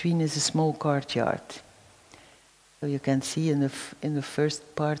 and in between is a small courtyard. So you can see in the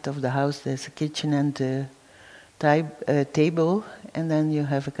first part of the house there's a kitchen and a table, and then you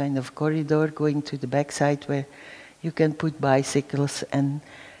have a kind of corridor going to the backside where you can put bicycles, and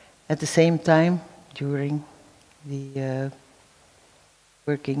at the same time, during the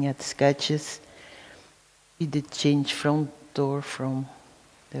working at sketches, we did change front door from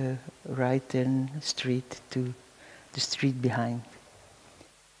the right in street to the street behind.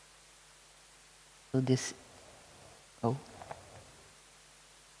 So this,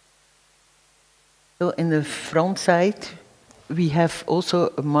 So in the front side, we have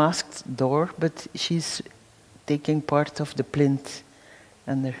also a masked door, but she's taking part of the plinth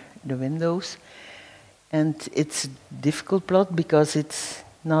under the windows. And it's a difficult plot because it's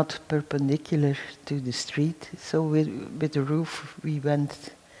not perpendicular to the street. So with the roof, we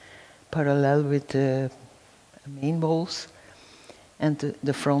went parallel with the main walls, and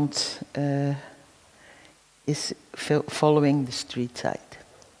the front is following the street side.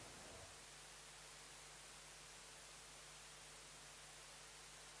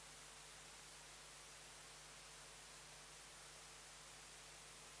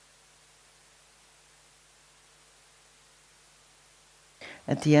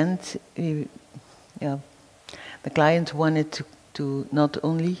 At the end, the client wanted to not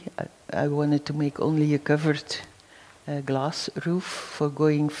only, I wanted to make only a covered glass roof for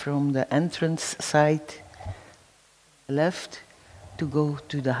going from the entrance side left to go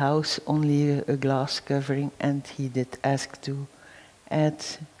to the house, only a glass covering, and he did ask to add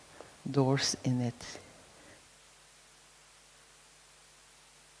doors in it.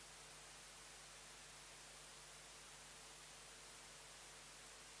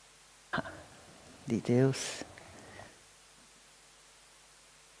 Details.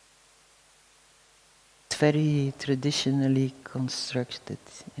 It's very traditionally constructed,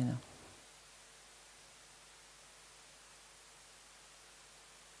 you know.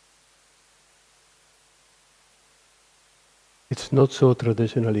 It's not so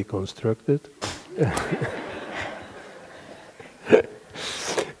traditionally constructed.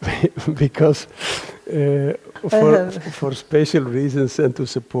 Because for spatial reasons and to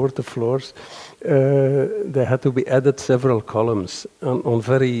support the floors, there had to be added several columns on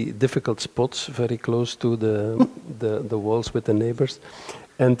very difficult spots, very close to the walls with the neighbors.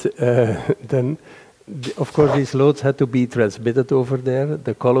 And then, of course, these loads had to be transmitted over there.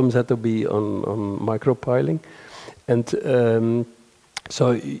 The columns had to be on micropiling. And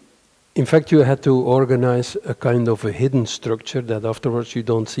so, in fact, you had to organize a kind of a hidden structure that afterwards you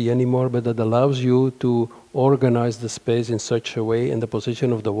don't see anymore, but that allows you to organize the space in such a way and the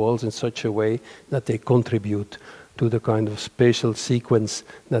position of the walls in such a way that they contribute to the kind of spatial sequence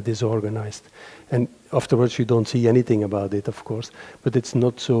that is organized. And afterwards you don't see anything about it, of course, but it's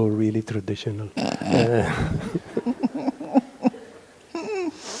not so really traditional.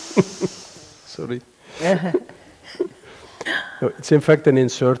 Sorry. No, it's in fact an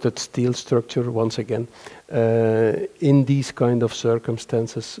inserted steel structure, once again, in these kind of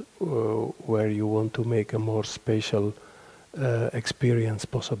circumstances where you want to make a more spatial experience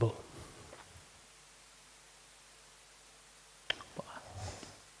possible.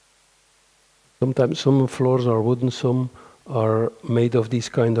 Sometimes some floors are wooden, some are made of these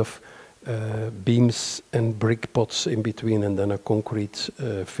kind of beams and brick pots in between, and then a concrete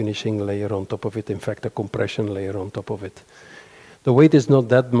finishing layer on top of it, in fact a compression layer on top of it. The weight is not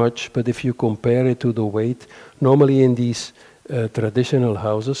that much, but if you compare it to the weight, normally in these traditional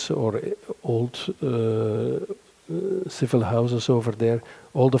houses or old civil houses over there,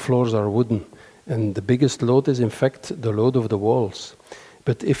 all the floors are wooden, and the biggest load is in fact the load of the walls.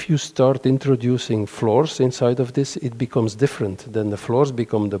 But if you start introducing floors inside of this, it becomes different. Then the floors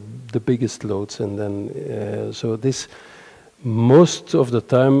become the biggest loads, and then so this most of the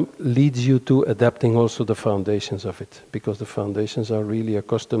time leads you to adapting also the foundations of it, because the foundations are really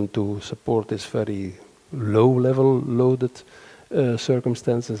accustomed to support this very low level loaded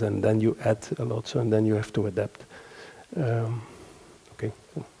circumstances, and then you add a lot, so and then you have to adapt. Okay.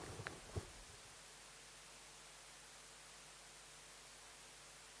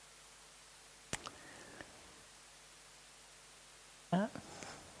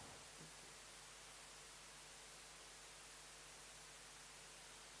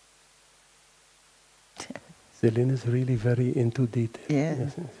 Céline is really very into detail. Yeah.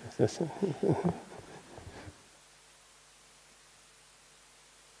 Yes, yes, yes.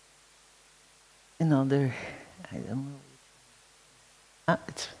 Another, I don't know.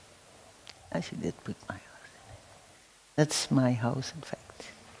 It's, I did put my house in it. That's my house, in fact.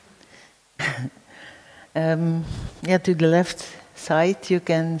 Yeah, to the left side you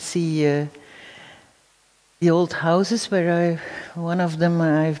can see the old houses where one of them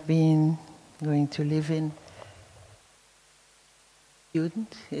I've been going to live in.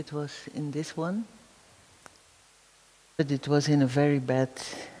 Student, it was in this one, but it was in a very bad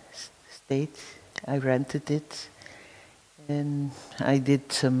state. I rented it, and I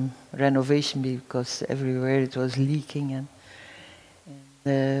did some renovation because everywhere it was leaking,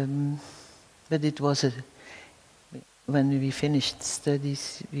 but it was when we finished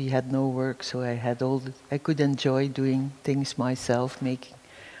studies, we had no work, so I had I could enjoy doing things myself, making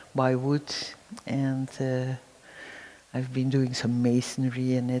by wood, and I've been doing some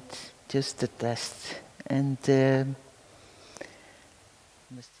masonry in it, just a test. And I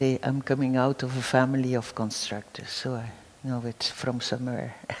must say, I'm coming out of a family of constructors, so I know it from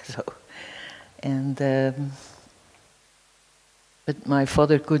somewhere. So, and but my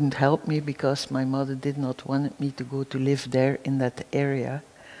father couldn't help me because my mother did not want me to go to live there in that area,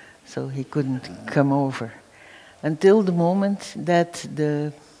 so he couldn't come over. Until the moment that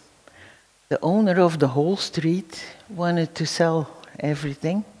the owner of the whole street wanted to sell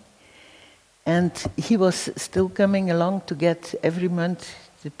everything, and he was still coming along to get every month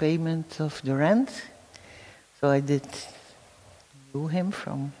the payment of the rent. So I did do him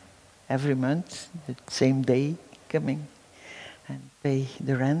from every month, the same day, coming and pay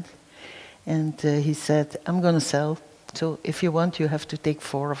the rent. And he said, I'm going to sell, so if you want, you have to take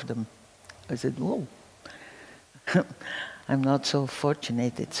 4 of them. I said, whoa. I'm not so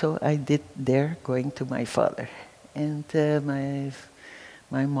fortunate. So I did there, going to my father. And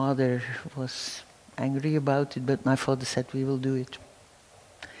my mother was angry about it, but my father said, we will do it.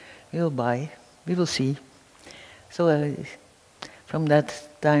 We will buy, we will see. So from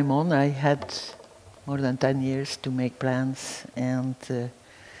that time on, I had more than 10 years to make plans and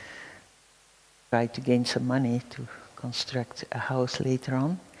try to gain some money to construct a house later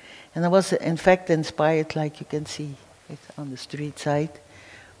on. And I was, in fact, inspired, like you can see it on the street side,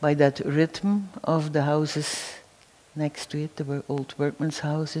 by that rhythm of the houses next to it. There were old workmen's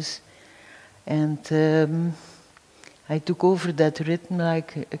houses. And I took over that rhythm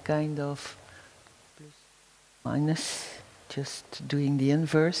like a kind of plus, minus, just doing the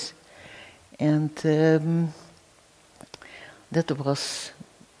inverse. And that was,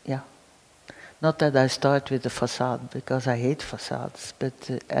 yeah, not that I start with the facade, because I hate facades, but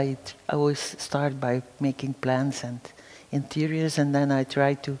I always start by making plans and interiors, and then I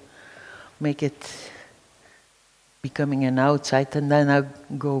try to make it becoming an outside, and then I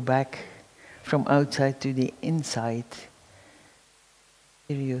go back from outside to the inside.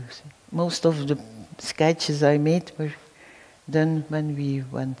 Most of the sketches I made were done when we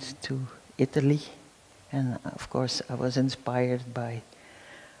went to Italy, and of course I was inspired by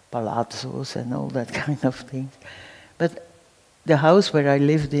palazzos and all that kind of things. But the house where I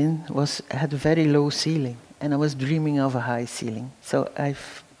lived in had a very low ceiling, and I was dreaming of a high ceiling. So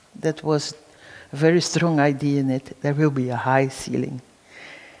that was a very strong idea in it. There will be a high ceiling.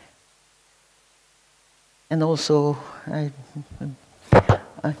 And also,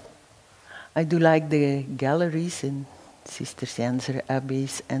 I do like the galleries in Cistercienser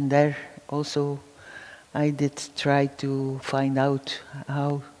abbeys, and there also I did try to find out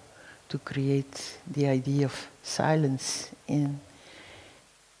how to create the idea of silence in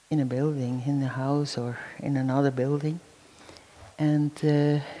in a building, in a house or in another building. And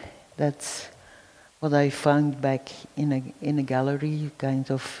that's what I found back in a gallery,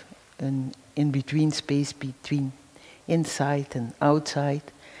 kind of an in-between space between inside and outside.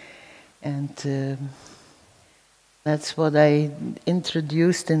 And that's what I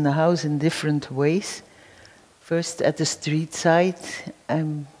introduced in the house in different ways. First, at the street side,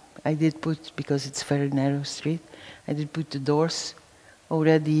 I did put, because it's a very narrow street, I did put the doors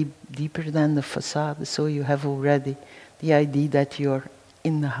already deeper than the facade, so you have already the idea that you're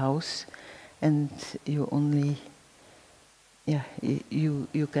in the house, and you only,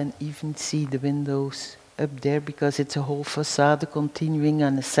 you can even see the windows up there, because it's a whole facade continuing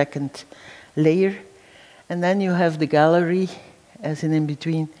on a second layer. And then you have the gallery as in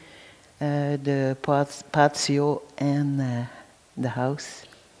between the patio and the house.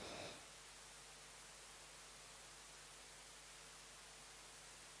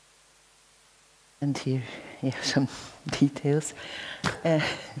 And here you have some details.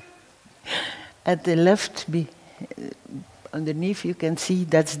 At the left, underneath, you can see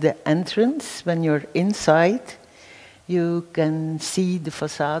that's the entrance. When you're inside, you can see the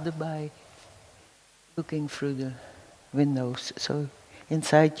facade by looking through the windows. So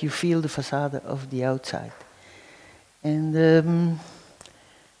inside, you feel the facade of the outside. And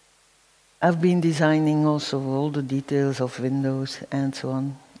I've been designing also all the details of windows and so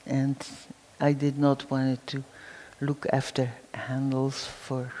on. And I did not want to look after handles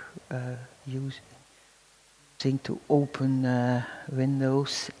for using to open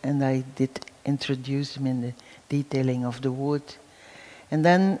windows, and I did introduce them in the detailing of the wood. And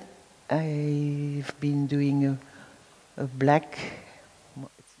then I've been doing a black,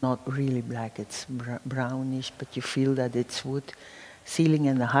 it's not really black, it's brownish, but you feel that it's wood ceiling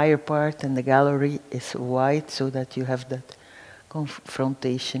in the higher part, and the gallery is white, so that you have that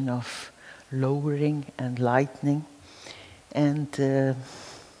confrontation of lowering and lightening, and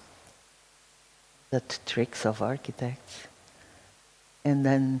that tricks of architects. And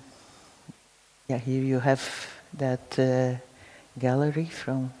then, here you have that gallery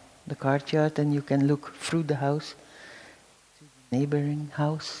from the courtyard, and you can look through the house to the neighboring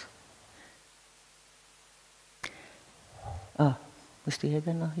house. Moest u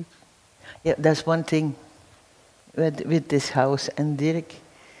daar nog iets? Yeah, that's one thing with this house and DIRK.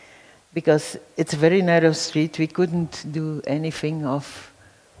 Because it's a very narrow street, we couldn't do anything of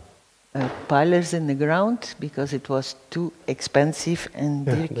pillars in the ground because it was too expensive, and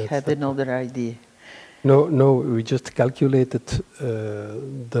DIRK had another idea. No, we just calculated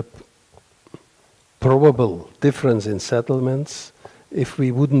the probable difference in settlements if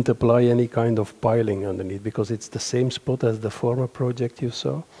we wouldn't apply any kind of piling underneath, because it's the same spot as the former project you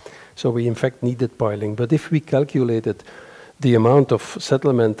saw. So we in fact needed piling. But if we calculated the amount of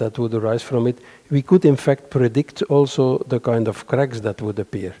settlement that would arise from it, we could in fact predict also the kind of cracks that would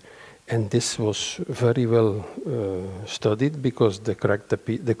appear. And this was very well studied, because the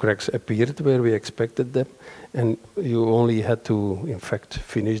cracks appeared where we expected them, and you only had to in fact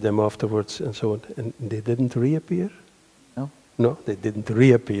finish them afterwards and so on. And they didn't reappear? No, they didn't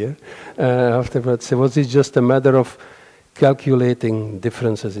reappear afterwards. So was it just a matter of calculating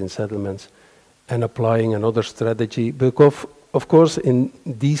differences in settlements and applying another strategy? Because, of course, in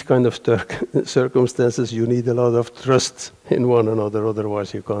these kind of circumstances, you need a lot of trust in one another,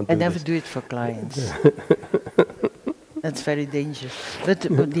 otherwise you can't do this. I never do it for clients. That's very dangerous. But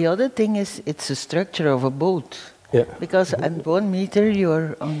the other thing is, it's a structure of a boat. Yeah. Because at 1 meter,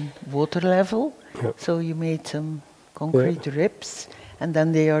 you're on water level, so you made some concrete ribs, and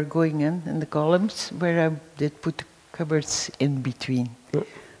then they are going in the columns, where I did put the cupboards in between.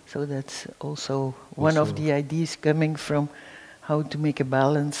 So that's also one of the ideas coming from how to make a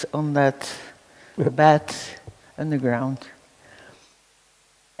balance on that bed underground.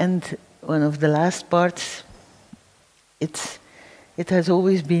 And one of the last parts, it has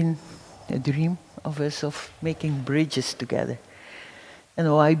always been a dream of us of making bridges together.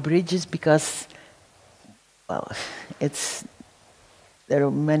 And why bridges? Because, well, there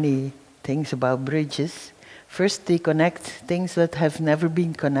are many things about bridges. First, they connect things that have never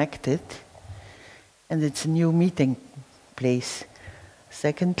been connected, and it's a new meeting place.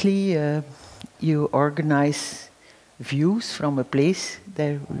 Secondly, you organize views from a place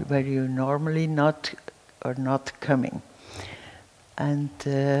there where you normally are not coming. And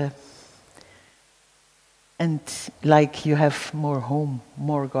like you have more home,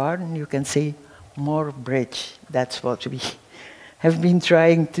 more garden, you can say more bridge. That's what we have been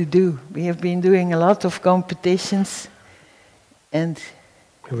trying to do. We have been doing a lot of competitions, and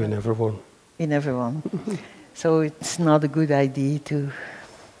we never won. We never won. So it's not a good idea to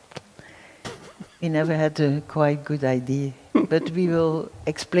We never had a quite good idea, but we will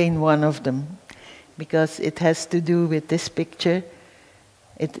explain one of them, because it has to do with this picture.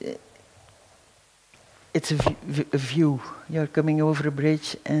 It's a view. You're coming over a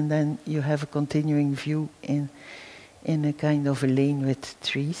bridge, and then you have a continuing view in a kind of a lane with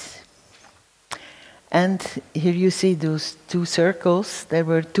trees. And here you see those two circles. There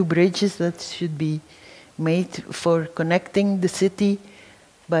were two bridges that should be made for connecting the city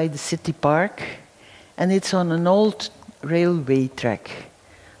by the city park. And it's on an old railway track.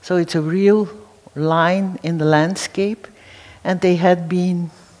 So it's a real line in the landscape. And they had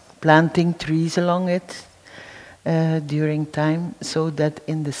been planting trees along it during time, so that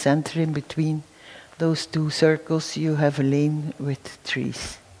in the center, in between those two circles, you have a lane with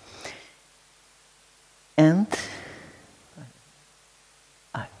trees. And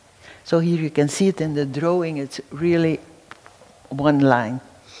so here you can see it in the drawing, it's really one line.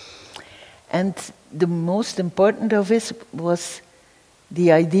 And the most important of this was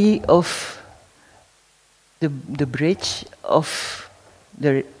the idea of the bridge of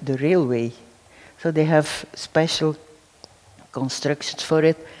the railway. So they have special constructions for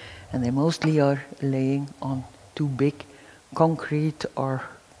it, and they mostly are laying on two big concrete or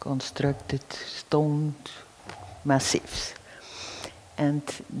constructed stone massifs. And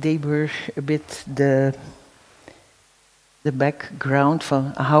they were a bit the background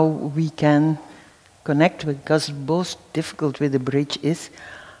for how we can connect with, because most difficult with the bridge is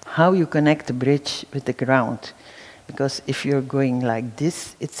how you connect the bridge with the ground. Because if you're going like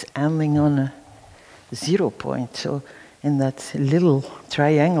this, it's ending on a 0 point. So in that little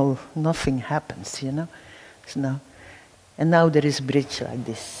triangle, nothing happens, you know. So and now there is a bridge like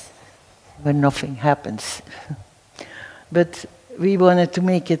this, where nothing happens. But we wanted to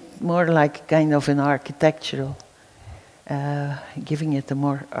make it more like kind of an architectural, giving it a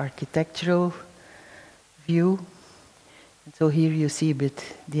more architectural view. And so here you see a bit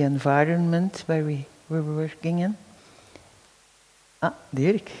the environment where we were working in. Ah,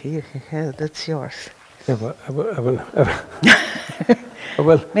 Dirk, here, that's yours. Yeah, I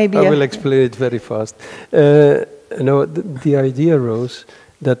will explain it very fast. No, the idea arose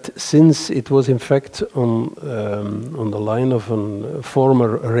that since it was in fact on the line of a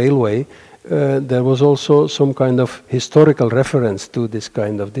former railway, there was also some kind of historical reference to this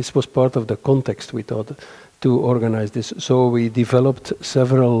this was part of the context we thought to organize this. So we developed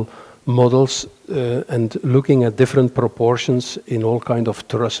several models and looking at different proportions in all kind of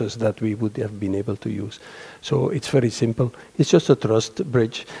trusses that we would have been able to use. So it's very simple. It's just a truss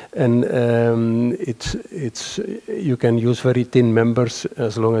bridge, and you can use very thin members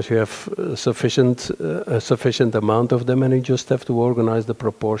as long as you have a sufficient amount of them, and you just have to organize the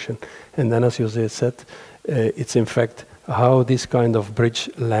proportion. And then, as José said, it's in fact how this kind of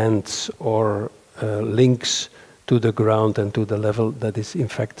bridge lands or links to the ground and to the level that is in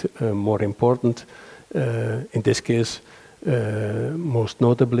fact more important. In this case, most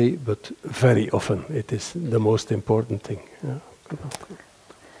notably, but very often it is the most important thing. Yeah.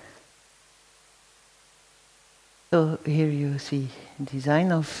 So here you see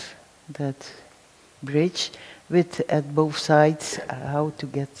design of that bridge with at both sides how to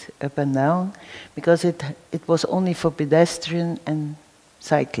get up and down, because it was only for pedestrian and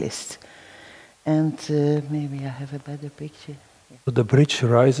cyclists. And maybe I have a better picture. Yeah. The bridge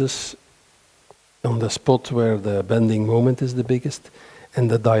rises on the spot where the bending moment is the biggest, and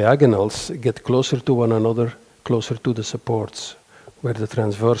the diagonals get closer to one another, closer to the supports, where the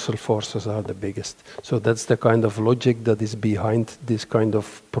transversal forces are the biggest. So that's the kind of logic that is behind this kind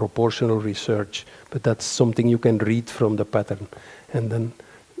of proportional research. But that's something you can read from the pattern. And then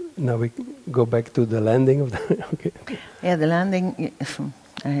now we go back to the landing of the... Okay. Yeah, the landing...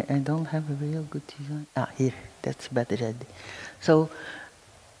 I don't have a real good design. Ah, here, that's better idea. So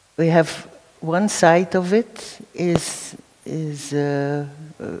we have one side of it is with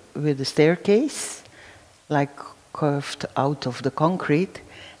a staircase, like curved out of the concrete,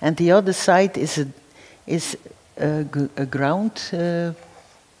 and the other side is a ground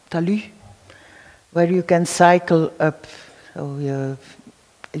talus, where you can cycle up. So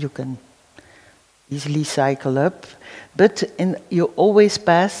you can easily cycle up, but you always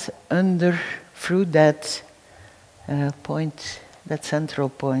pass through that point, that central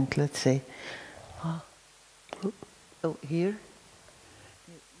point, let's say. So here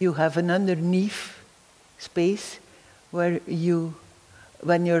you have an underneath space where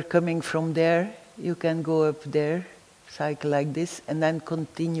when you're coming from there, you can go up there, cycle like this, and then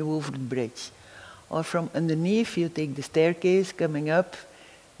continue over the bridge. Or from underneath, you take the staircase coming up,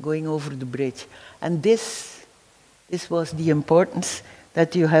 going over the bridge. And this was the importance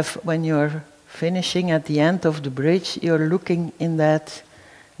that you have when you're finishing at the end of the bridge, you're looking in that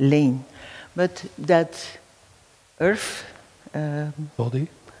lane. But that earth Body?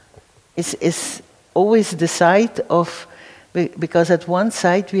 is always the side of, because at one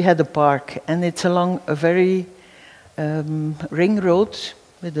side we had a park, and it's along a very ring road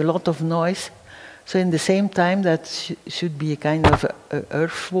with a lot of noise. So in the same time, that should be a kind of a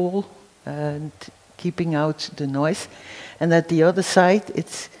earth wall and keeping out the noise. And at the other side,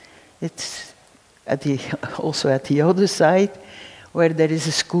 it's at the also at the other side where there is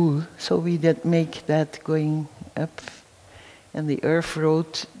a school. So we did make that going up, and the earth road,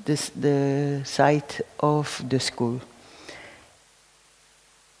 the side of the school.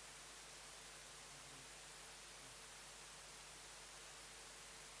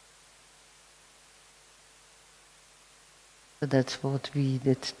 So that's what we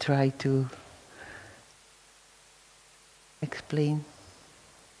did try to explain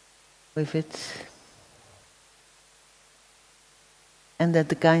with it. And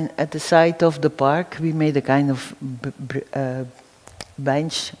at the side of the park, we made a kind of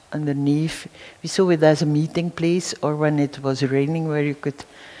bench underneath. We saw it as a meeting place, or when it was raining, where you could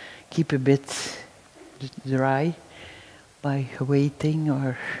keep a bit dry by waiting,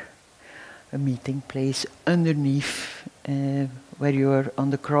 or a meeting place underneath, where you are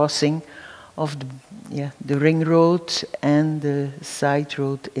on the crossing of the ring road and the side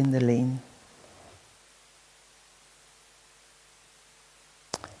road in the lane.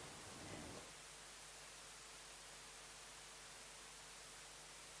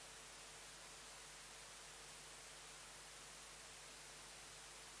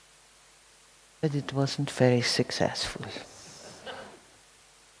 But it wasn't very successful.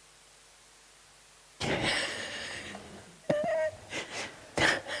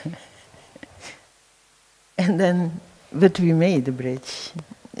 And then, but we made the bridge,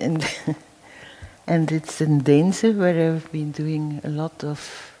 and and it's in Deense where I've been doing a lot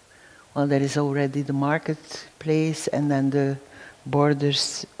of. Well, there is already the marketplace, and then the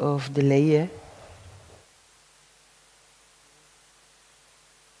borders of the Leie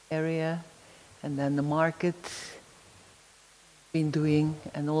area, and then the market. Been doing,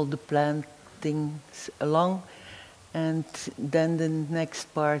 and all the plantings along, and then the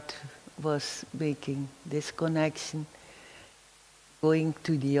next part was making this connection, going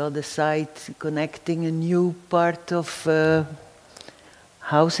to the other side, connecting a new part of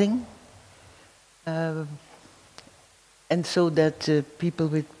housing, and so that people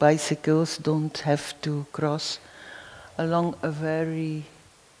with bicycles don't have to cross along a very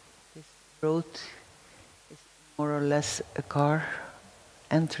road. It's more or less a car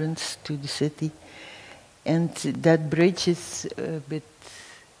entrance to the city, and that bridge is a bit.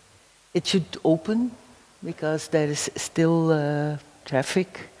 It should open, because there is still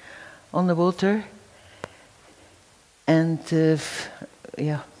traffic on the water. And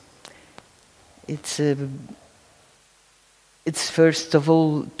it's first of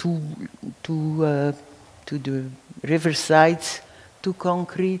all to the river sides, 2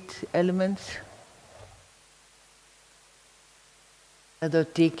 concrete elements that are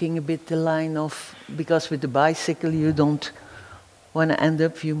taking a bit the line of, because with the bicycle you don't want to end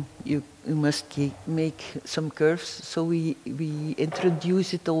up, you must make some curves. So we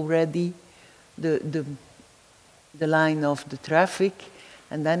introduce it already, the line of the traffic,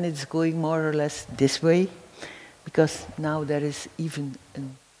 and then it's going more or less this way, because now there is even a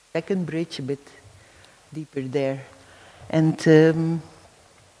second bridge a bit deeper there. And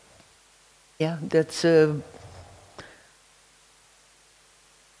that's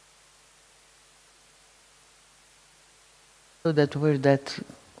so that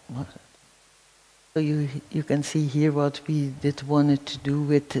so you can see here what we wanted to do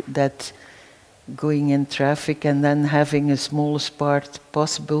with that, going in traffic and then having a smallest part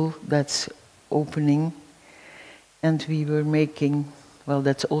possible that's opening. And we were making, well,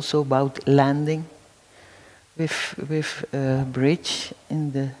 that's also about landing with a bridge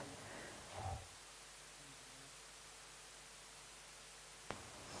in the.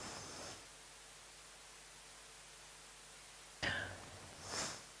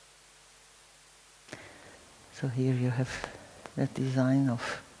 So here you have that design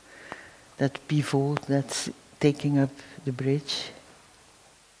of that pivot that's taking up the bridge.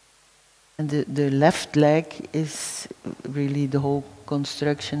 And the left leg is really the whole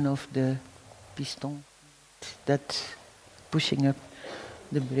construction of the piston that's pushing up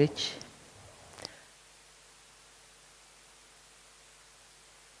the bridge.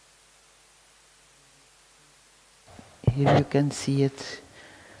 Here you can see it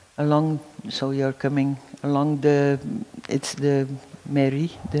along, so you're coming along it's the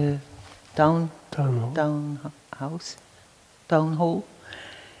Mairie, the townhouse, town hall,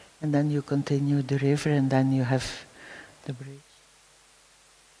 and then you continue the river, and then you have the bridge.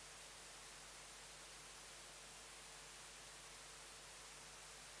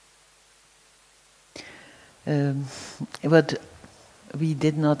 What we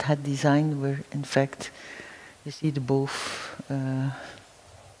did not have designed were, in fact, you see the both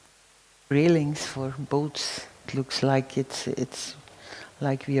railings for boats. It looks like it's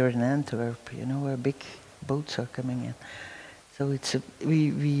like we are in Antwerp, you know, where big boats are coming in. So it's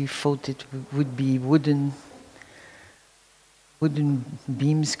we thought it would be wooden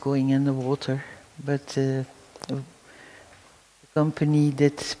beams going in the water, but the company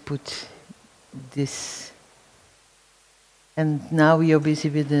did put this. And now we are busy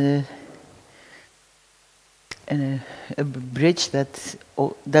with a bridge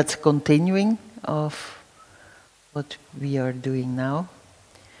that's continuing of what we are doing now.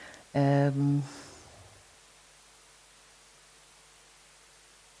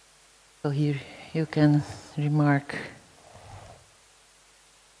 So here you can remark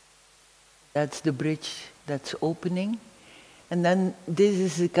that's the bridge that's opening. And then this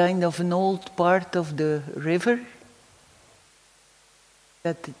is a kind of an old part of the river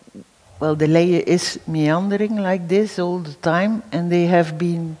that, well, the layer is meandering like this all the time, and they have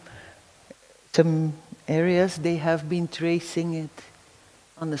been, some areas, they have been tracing it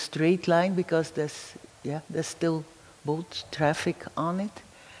on a straight line because there's still boat traffic on it.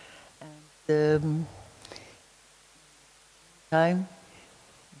 And time,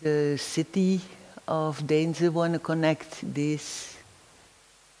 the city of Deinze want to connect this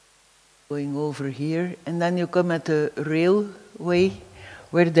going over here, and then you come at a railway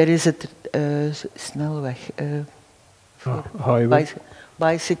where there is a snelweg, highway.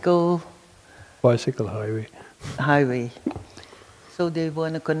 Bicycle highway. So they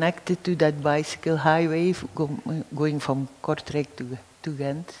want to connect it to that bicycle highway going from Kortrijk to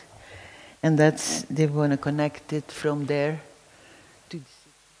Ghent, and they want to connect it from there to the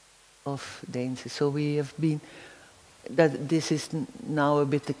city of Deinze. So we have been, this is now a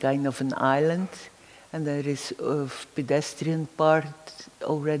bit a kind of an island, and there is a pedestrian part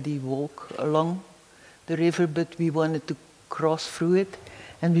already walk along the river, but we wanted to cross through it,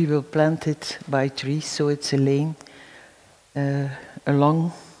 and we will plant it by trees, so it's a lane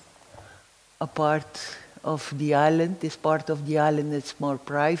along a part of the island. This part of the island is more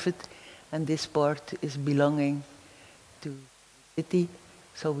private, and this part is belonging to the city.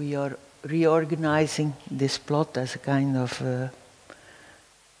 So we are reorganizing this plot as a kind of, as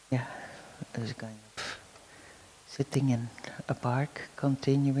a kind of sitting in a park,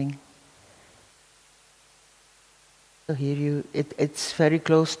 continuing. So here it's very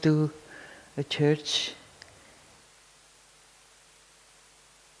close to a church.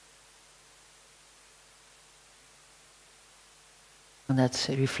 And that's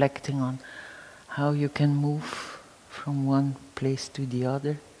reflecting on how you can move from one place to the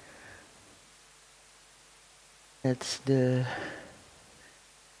other. That's the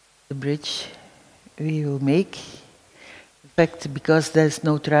bridge we will make. In fact, because there's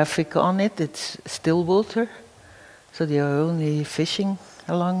no traffic on it, it's still water. So they are only fishing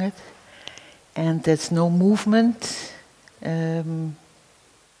along it. And there's no movement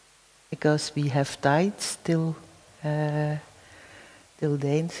because we have tides till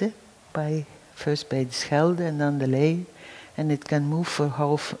Deinze, first by the Schelde and then the Ley, and it can move for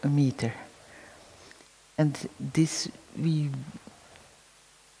half a meter. And this, we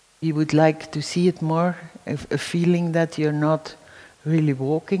would like to see it more, a feeling that you're not really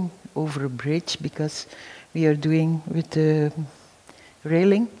walking over a bridge, because we are doing with the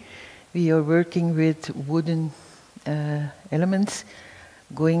railing, we are working with wooden elements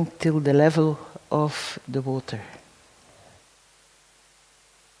going till the level of the water.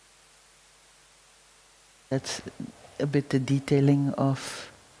 That's a bit the detailing of,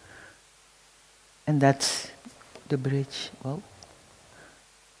 and that's the bridge. Well,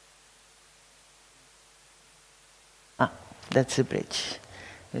 that's the bridge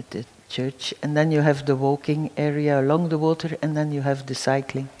with the church, and then you have the walking area along the water, and then you have the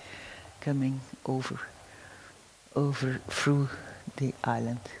cycling coming over through the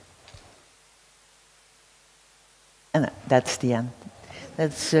island. And that's the end.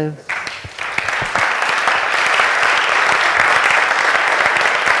 That's.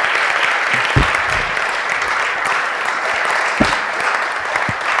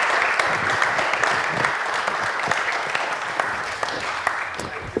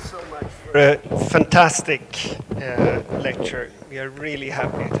 A fantastic lecture. We are really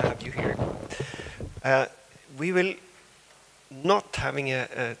happy to have you here. We will not having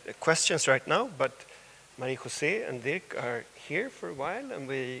questions right now, but Marie-José and DIRK are here for a while, and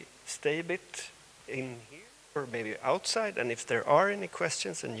we stay a bit in here or maybe outside. And if there are any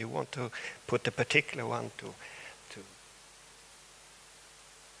questions and you want to put a particular one to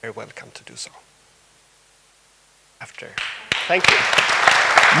you're welcome to do so after. Thank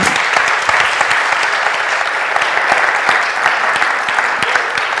you.